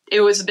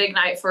it was a big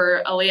night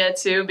for Aaliyah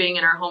too, being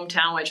in her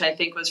hometown, which I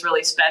think was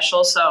really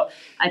special. So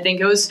I think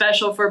it was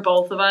special for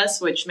both of us,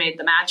 which made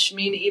the match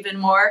mean even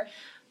more.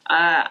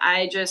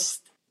 I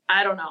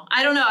don't know.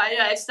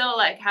 I still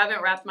like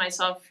haven't wrapped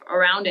myself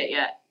around it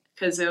yet,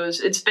 because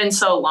it's been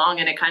so long,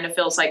 and it kind of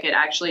feels like it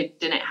actually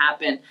didn't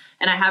happen,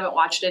 and I haven't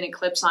watched any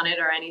clips on it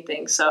or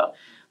anything. So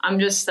I'm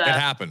just it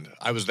happened.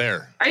 I was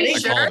there. Are you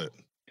sure? Called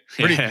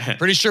it.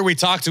 Pretty sure we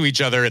talked to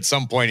each other at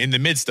some point in the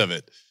midst of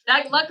it.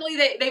 Luckily,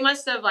 they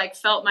must have like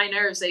felt my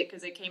nerves,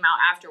 because they came out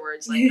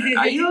afterwards. Like,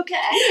 are you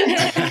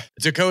okay?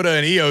 Dakota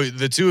and Io,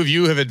 the two of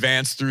you have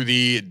advanced through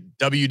the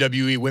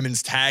WWE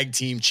Women's Tag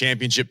Team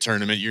Championship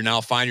Tournament. You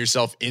now find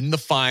yourself in the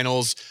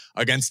finals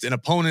against an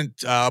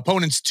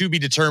opponents to be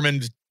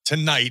determined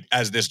tonight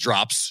as this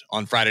drops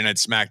on Friday Night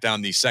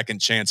SmackDown, the Second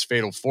Chance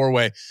Fatal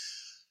 4-Way.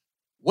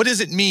 What does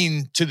it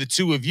mean to the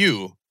two of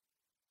you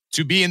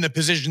to be in the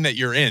position that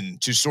you're in,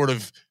 to sort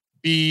of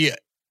be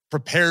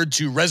prepared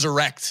to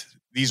resurrect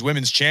these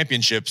women's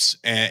championships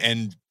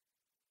and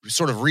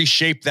sort of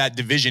reshape that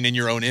division in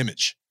your own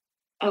image?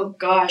 Oh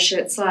gosh,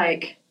 it's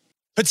like,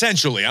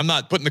 potentially. I'm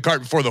not putting the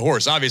cart before the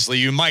horse. Obviously,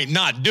 you might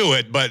not do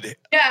it, but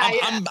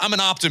I'm an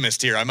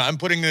optimist here. I'm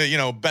putting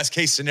the best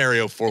case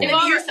scenario forward.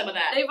 Some of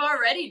that. They've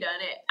already done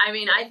it. I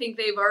mean, I think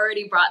they've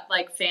already brought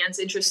like fans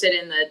interested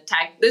in the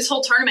tag. This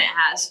whole tournament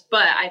has,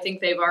 but I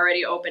think they've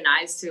already opened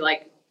eyes to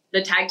like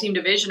the tag team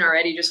division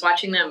already. Just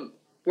watching them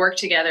worked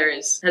together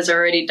has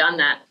already done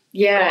that.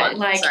 Yeah,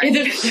 like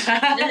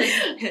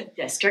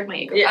yeah, stroke my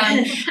ego.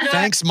 Yeah.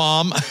 Thanks,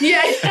 Mom.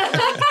 Yeah.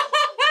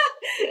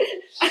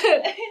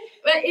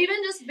 But even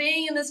just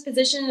being in this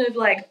position of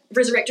like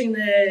resurrecting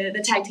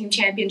the tag team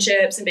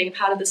championships and being a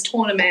part of this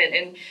tournament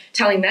and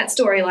telling that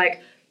story,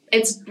 like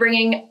it's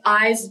bringing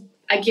eyes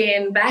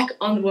again back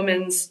on the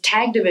women's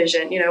tag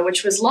division, you know,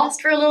 which was lost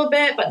for a little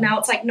bit, but now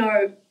it's like,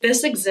 no,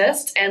 this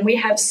exists and we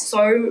have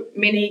so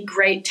many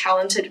great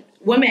talented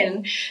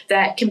women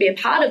that can be a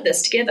part of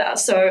this together.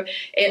 So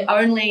it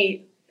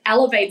only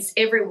elevates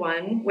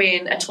everyone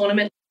when a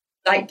tournament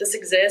like this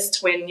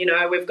exists, when, you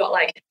know, we've got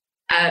like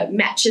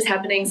matches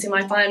happening,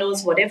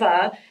 semifinals,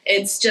 whatever.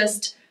 It's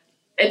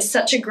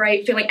such a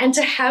great feeling. And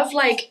to have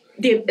like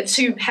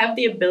to have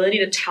the ability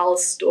to tell a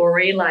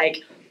story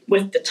like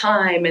with the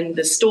time and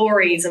the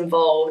stories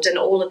involved and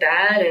all of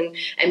that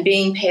and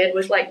being paired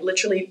with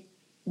literally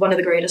one of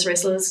the greatest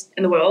wrestlers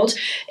in the world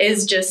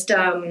is just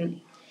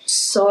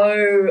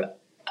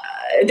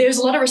there's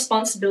a lot of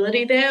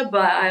responsibility there,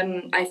 but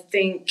I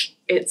think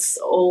it's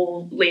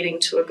all leading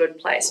to a good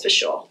place for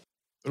sure.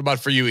 What about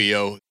for you,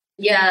 EO?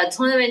 Yeah,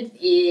 tournament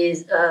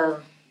is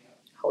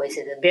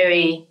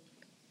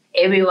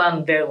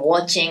everyone very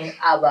watching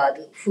about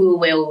who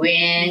will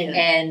win,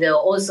 and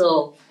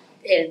also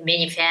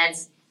many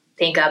fans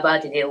think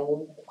about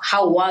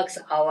how works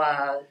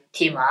our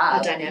team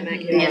up. The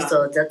dynamic, yeah.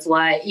 So that's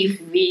why if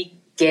we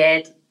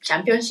get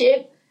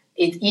championship,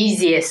 it's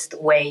easiest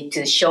way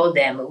to show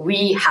them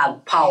we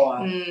have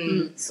power.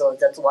 So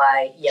that's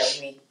why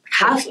we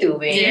have to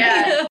win.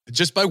 Yeah.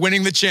 Just by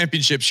winning the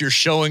championships, you're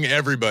showing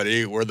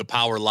everybody where the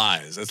power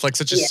lies. It's like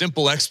such a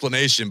simple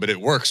explanation, but it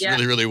works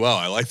really, really well.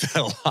 I like that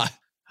a lot.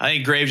 I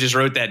think Graves just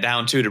wrote that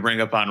down too to bring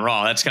up on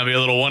Raw. That's going to be a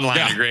little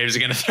one-liner Graves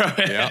is going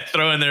to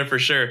throw in there for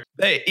sure.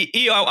 Hey,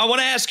 EO, I want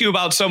to ask you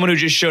about someone who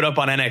just showed up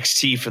on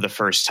NXT for the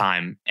first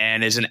time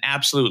and is an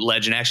absolute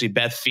legend. Actually,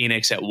 Beth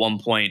Phoenix at one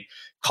point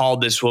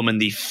called this woman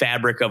the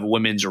fabric of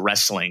women's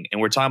wrestling.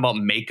 And we're talking about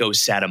Meiko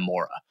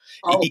Satomura.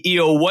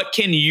 EO, what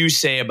can you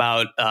say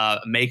about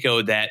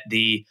Meiko that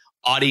the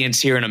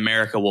audience here in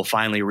America will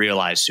finally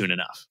realize soon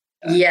enough?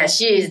 Yeah,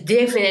 she is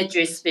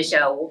definitely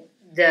special.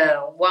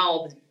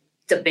 One of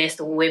the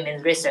best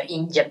women wrestler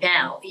in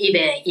Japan,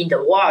 even in the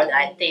world,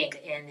 I think.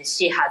 And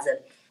she has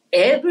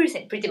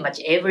everything, pretty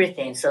much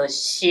everything. So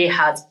she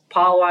has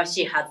power,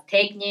 she has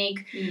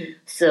technique.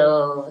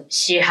 So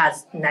she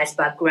has nice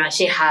background.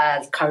 She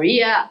has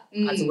career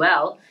as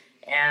well.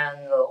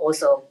 And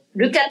also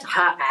look at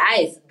her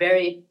eyes,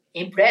 very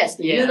impressed.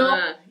 You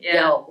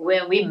know,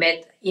 when we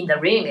met in the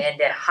ring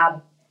and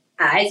her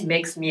eyes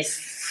makes me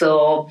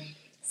so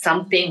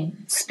something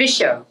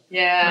special.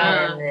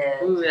 Yeah.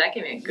 And, that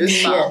gave me a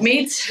goosebump.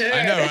 Me too.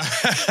 I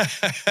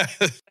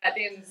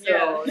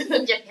know.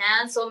 In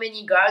Japan, so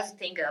many girls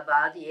think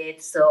about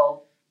it.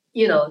 So,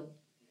 you know,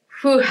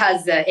 who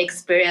has the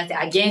experience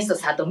against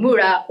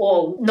Satomura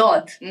or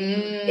not?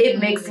 It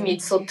makes me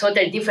so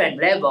totally different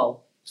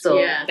level. So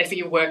like for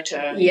you worked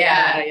her.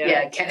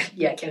 Can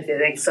say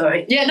that?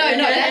 Sorry. Yeah, no,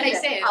 that makes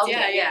sense.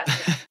 Okay.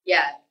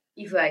 Yeah.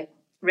 If I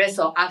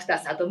wrestle after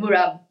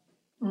Satomura,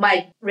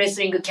 my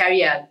wrestling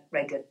career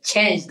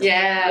changed or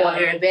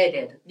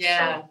elevated.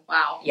 Yeah. So,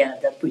 wow. Yeah,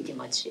 that's pretty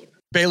much it.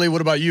 Bailey,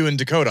 what about you and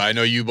Dakota? I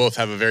know you both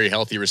have a very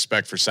healthy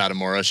respect for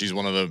Satomura. She's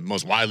one of the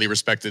most widely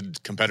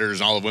respected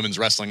competitors in all of women's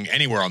wrestling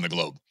anywhere on the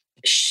globe.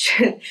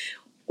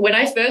 When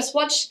I first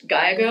watched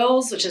Gaia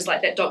Girls, which is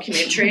like that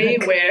documentary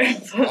where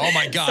oh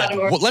my God.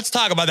 Well, let's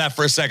talk about that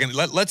for a second.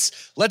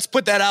 Let's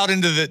put that out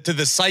into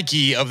the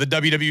psyche of the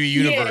WWE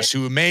universe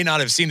who may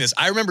not have seen this.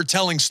 I remember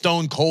telling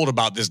Stone Cold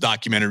about this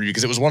documentary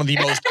because it was one of the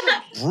most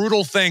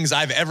brutal things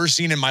I've ever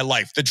seen in my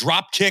life. The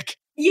drop kick.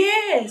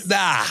 Yes.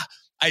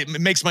 It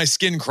makes my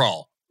skin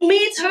crawl.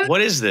 Me too. What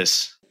is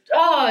this?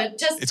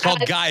 It's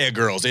called Gaia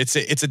Girls. It's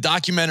a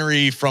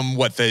documentary from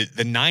what, the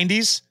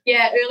 90s?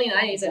 Yeah, early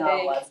 90s,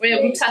 I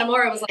think. When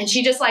Satomura was like, and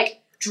she just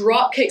like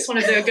drop kicks one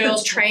of her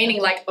girls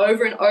training like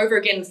over and over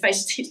again,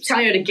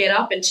 telling her to get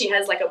up, and she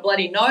has like a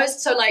bloody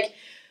nose. So like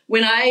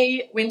when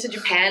I went to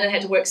Japan and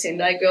had to work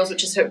Sendai Girls,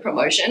 which is her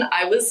promotion,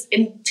 I was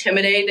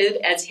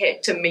intimidated as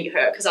heck to meet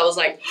her because I was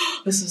like,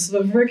 this is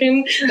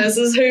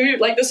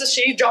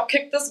she drop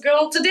kicked this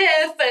girl to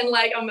death, and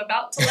like I'm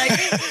about to like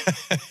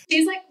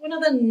she's like one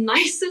of the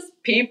nicest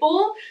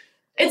people.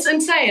 It's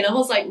insane. I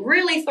was like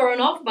really thrown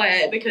off by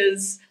it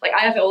because like I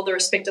have all the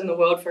respect in the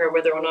world for her,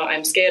 whether or not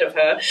I'm scared of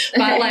her.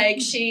 But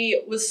like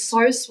she was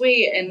so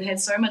sweet and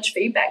had so much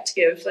feedback to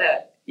give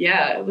that.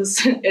 Yeah,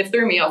 it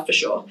threw me off for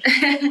sure.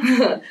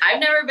 I've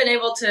never been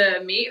able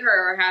to meet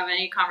her or have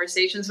any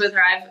conversations with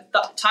her.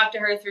 I've talked to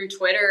her through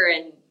Twitter,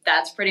 and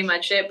that's pretty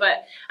much it.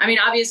 But I mean,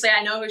 obviously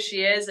I know who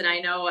she is, and I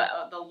know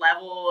the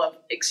level of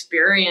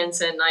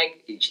experience, and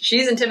like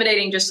she's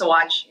intimidating just to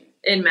watch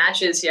in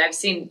matches. Yeah, I've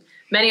seen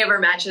many of her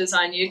matches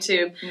on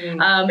YouTube.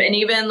 And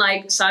even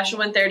like Sasha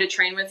went there to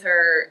train with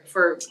her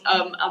for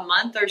a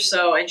month or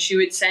so, and she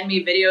would send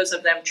me videos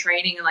of them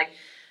training, and like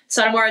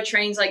Satomura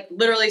trains like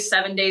literally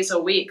 7 days a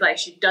week. Like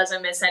she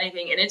doesn't miss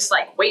anything. And it's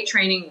like weight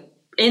training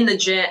in the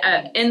gym,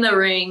 in the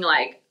ring,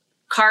 like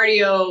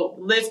cardio,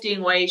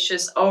 lifting weights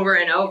just over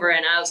and over.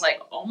 And I was like,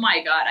 oh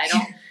my God, I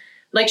don't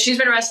like, she's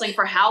been wrestling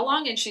for how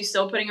long and she's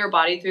still putting her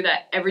body through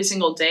that every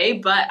single day.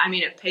 But I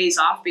mean, it pays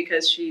off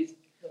because she's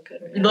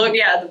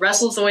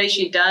wrestles the way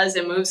she does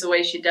and moves the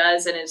way she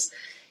does. And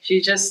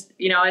she's just,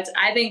 you know,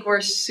 I think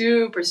we're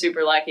super,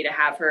 super lucky to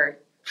have her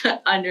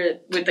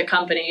with the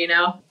company, you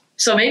know?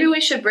 So maybe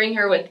we should bring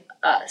her with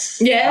us.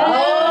 Yeah.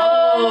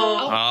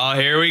 Oh,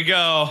 here we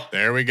go.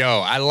 There we go.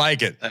 I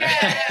like it.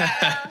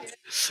 Yeah.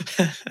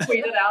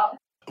 Tweet it out.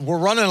 We're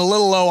running a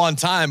little low on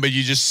time, but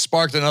you just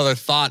sparked another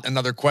thought,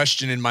 another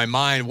question in my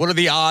mind. What are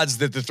the odds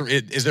that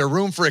is there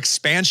room for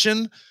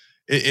expansion?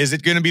 Is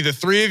it going to be the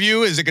 3 of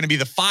you? Is it going to be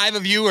the 5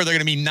 of you? Are there going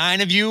to be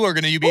 9 of you? Or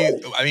going to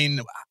be, I mean,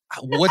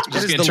 what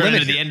is the turn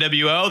limit into here? the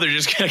NWO? They're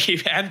just going to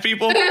keep adding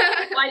people?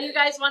 Why do you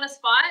guys want a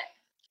spot?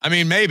 I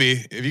mean,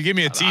 maybe if you give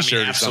me a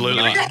T-shirt or something.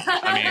 Absolutely.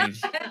 I mean,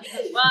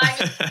 well,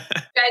 you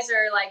guys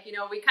are like, you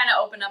know, we kind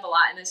of opened up a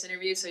lot in this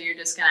interview, so you're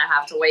just going to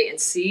have to wait and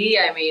see.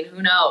 I mean,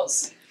 who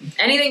knows?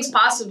 Anything's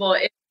possible.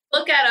 If you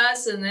look at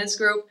us in this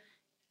group,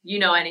 you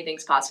know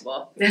anything's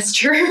possible. That's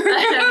true.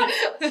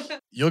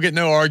 You'll get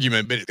no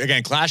argument. But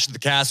again, Clash at the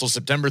Castle,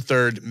 September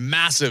 3rd,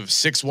 massive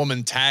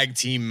 6-woman tag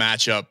team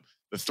matchup.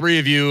 The 3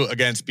 of you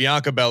against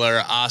Bianca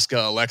Belair,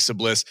 Asuka, Alexa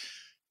Bliss.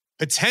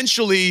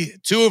 Potentially,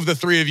 2 of the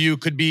 3 of you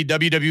could be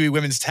WWE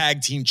Women's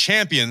Tag Team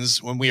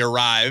Champions when we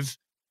arrive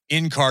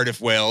in Cardiff,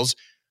 Wales,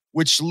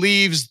 which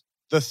leaves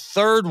the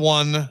 3rd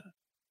one,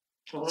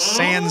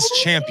 Sans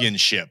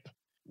Championship.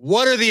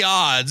 What are the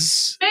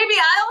odds? Maybe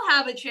I'll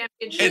have a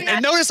championship.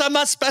 And notice I'm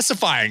not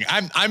specifying.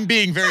 I'm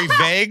being very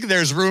vague.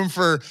 There's room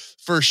for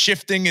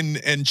shifting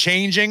and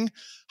changing.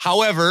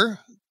 However,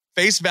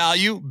 face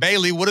value,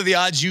 Bayley, what are the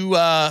odds you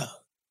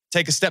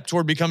take a step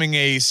toward becoming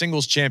a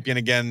singles champion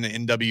again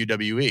in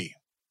WWE?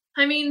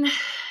 I mean,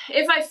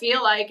 if I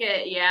feel like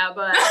it, yeah,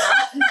 but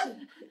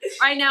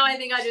right now I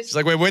think I just... She's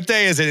like, wait, what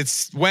day is it?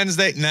 It's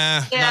Wednesday?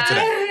 Nah, not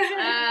today.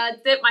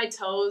 Dip my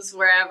toes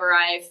wherever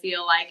I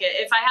feel like it.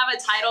 If I have a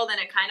title, then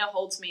it kind of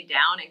holds me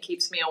down and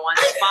keeps me in one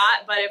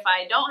spot. But if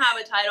I don't have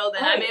a title,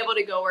 then I'm able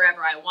to go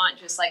wherever I want,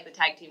 just like the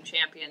tag team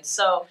champions.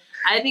 So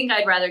I think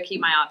I'd rather keep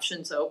my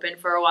options open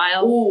for a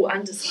while. Ooh,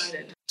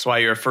 undecided. That's why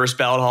you're a first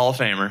ballot Hall of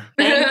Famer.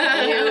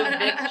 Thank you,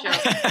 Vic Joe.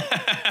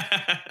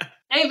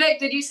 Hey, Vic,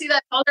 did you see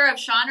that photo of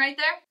Sean right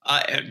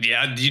there?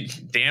 Yeah,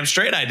 damn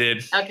straight I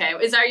did. Okay.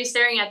 Are you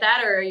staring at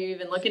that or are you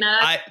even looking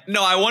at us?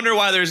 No, I wonder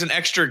why there's an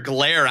extra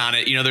glare on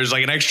it. You know, there's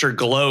like an extra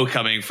glow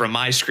coming from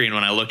my screen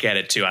when I look at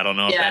it too. I don't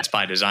know if that's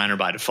by design or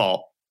by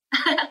default.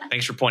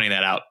 Thanks for pointing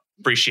that out.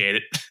 Appreciate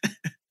it.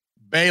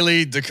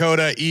 Bayley,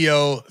 Dakota,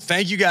 Io,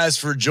 thank you guys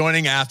for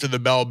joining After the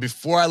Bell.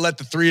 Before I let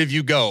the 3 of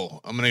you go,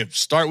 I'm going to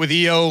start with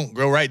Io,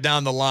 go right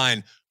down the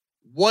line.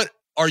 What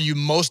are you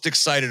most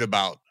excited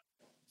about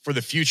for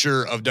the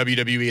future of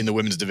WWE in the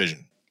women's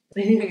division?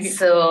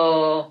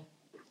 So,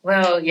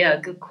 well, yeah,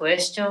 good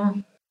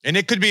question. And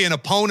it could be an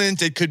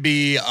opponent. It could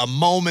be a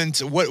moment.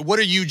 What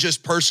are you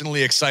just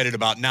personally excited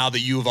about now that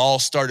you've all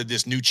started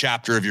this new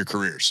chapter of your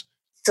careers?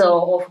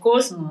 So, of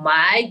course,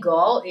 my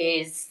goal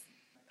is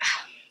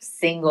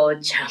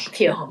single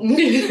champion.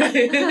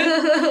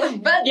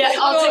 But yeah,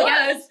 all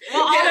together.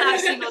 We'll all have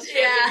singles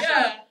champions.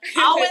 Yeah.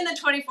 I'll win the 24/7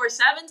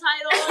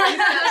 title.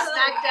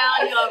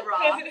 SmackDown, you have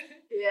Raw.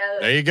 Yeah.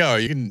 There you go.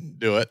 You can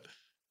do it.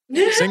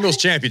 Singles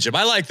championship.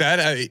 I like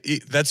that.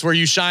 That's where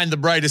you shine the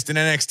brightest in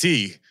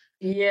NXT.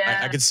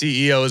 Yeah. I could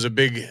see Io as a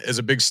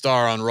big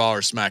star on Raw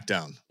or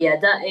SmackDown. Yeah,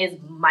 that is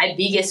my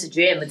biggest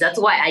dream. That's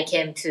why I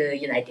came to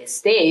United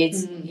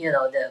States. You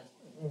know,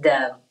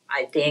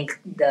 I think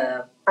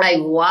I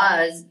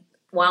was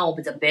one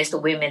of the best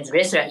women's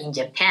wrestlers in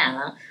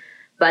Japan,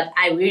 but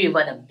I really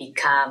want to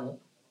become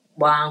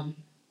one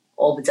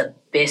of the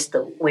best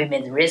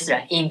women's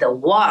wrestlers in the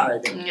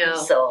world. Yeah.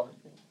 So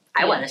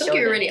I want to show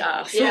you them. already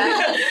are.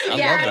 Yeah. I love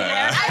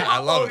that. I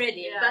love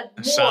already, it. but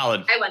more,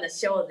 Solid. I want to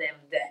show them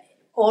that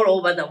all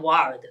over the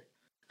world.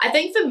 I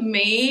think for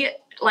me,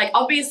 like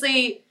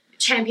obviously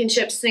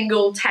championship,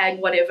 single, tag,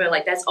 whatever,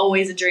 like that's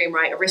always a dream,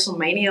 right? A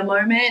WrestleMania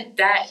moment,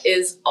 that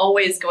is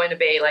always going to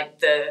be like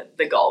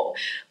the goal.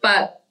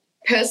 But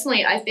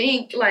personally, I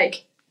think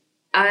like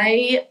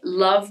I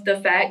love the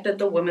fact that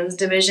the women's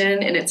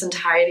division in its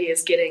entirety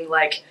is getting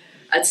like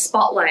a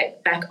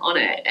spotlight back on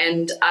it.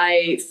 And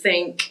I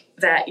think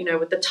that, you know,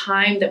 with the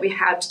time that we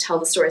have to tell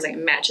the stories, like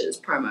matches,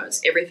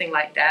 promos, everything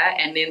like that,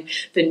 and then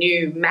the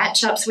new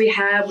matchups we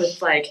have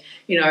with like,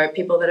 you know,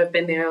 people that have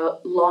been there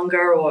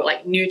longer or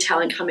like new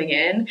talent coming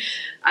in,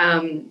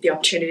 the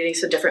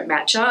opportunities for different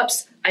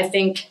matchups, I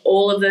think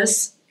all of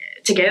this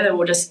together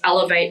will just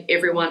elevate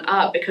everyone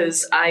up,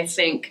 because I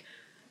think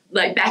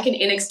like back in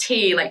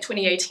NXT, like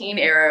 2018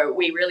 era,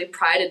 we really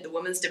prided the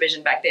women's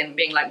division back then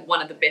being like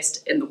one of the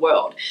best in the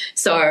world.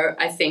 So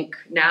I think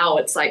now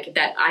it's like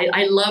that.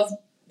 I love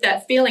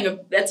that feeling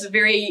of, that's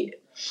very,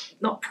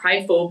 not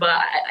prideful, but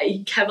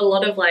I have a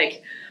lot of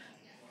like,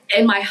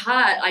 in my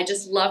heart, I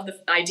just love the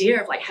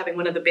idea of like having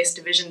one of the best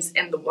divisions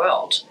in the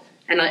world.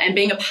 And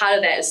being a part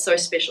of that is so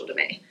special to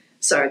me.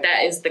 So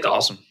that is the goal.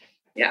 Awesome.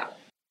 Yeah.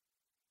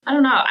 I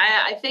don't know.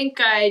 I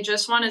think I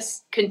just want to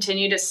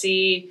continue to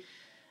see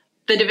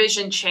the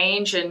division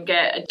change and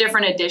get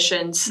different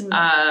additions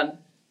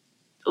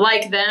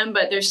like them,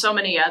 but there's so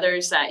many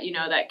others that, you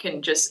know, that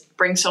can just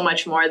bring so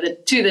much more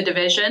to the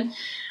division.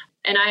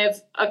 And I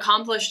have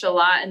accomplished a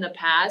lot in the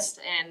past,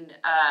 and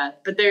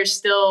but there's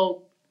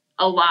still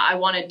a lot I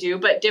want to do,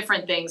 but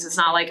different things. It's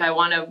not like I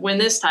want to win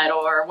this title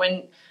or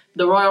win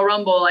the Royal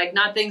Rumble, like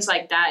not things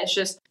like that. It's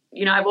just,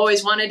 you know, I've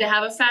always wanted to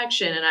have a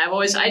faction, and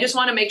I just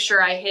want to make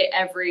sure I hit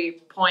every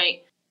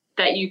point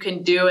that you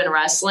can do in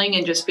wrestling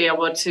and just be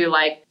able to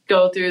like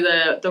go through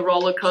the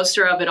roller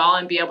coaster of it all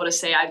and be able to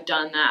say, I've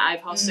done that.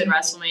 I've hosted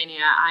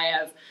WrestleMania. I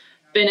have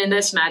been in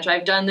this match.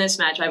 I've done this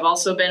match. I've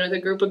also been with a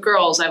group of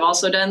girls. I've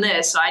also done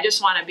this. So I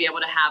just want to be able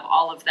to have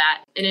all of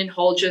that and in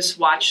whole just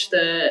watch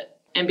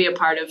and be a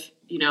part of,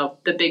 you know,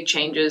 the big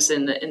changes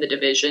in the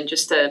division,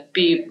 just to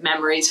be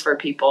memories for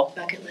people.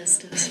 Bucket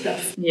list of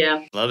stuff.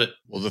 Yeah. Love it.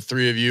 Well, the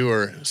three of you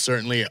are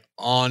certainly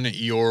on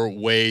your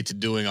way to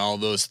doing all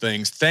those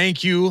things.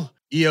 Thank you,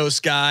 Io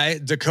Sky,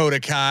 Dakota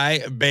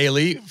Kai,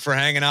 Bayley, for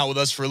hanging out with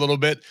us for a little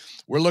bit.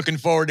 We're looking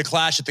forward to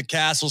Clash at the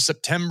Castle,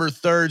 September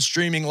 3rd,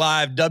 streaming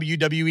live,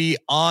 WWE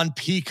on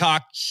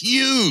Peacock.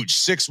 Huge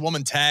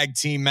 6-woman tag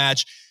team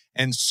match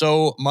and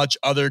so much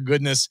other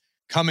goodness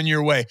coming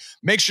your way.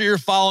 Make sure you're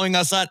following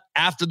us at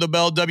After the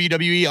Bell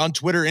WWE on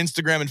Twitter,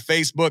 Instagram, and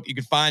Facebook. You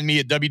can find me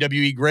at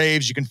WWE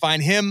Graves. You can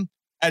find him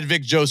at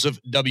Vic Joseph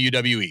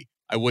WWE.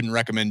 I wouldn't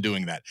recommend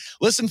doing that.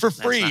 Listen for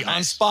free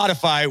on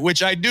Spotify,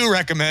 which I do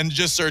recommend.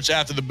 Just search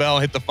After the Bell,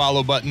 hit the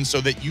follow button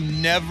so that you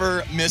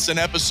never miss an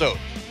episode.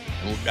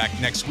 And we'll be back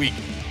next week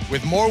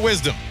with more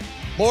wisdom,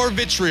 more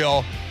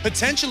vitriol,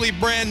 potentially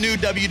brand new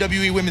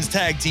WWE Women's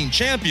Tag Team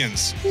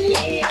Champions,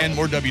 and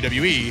more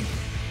WWE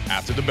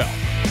After the Bell.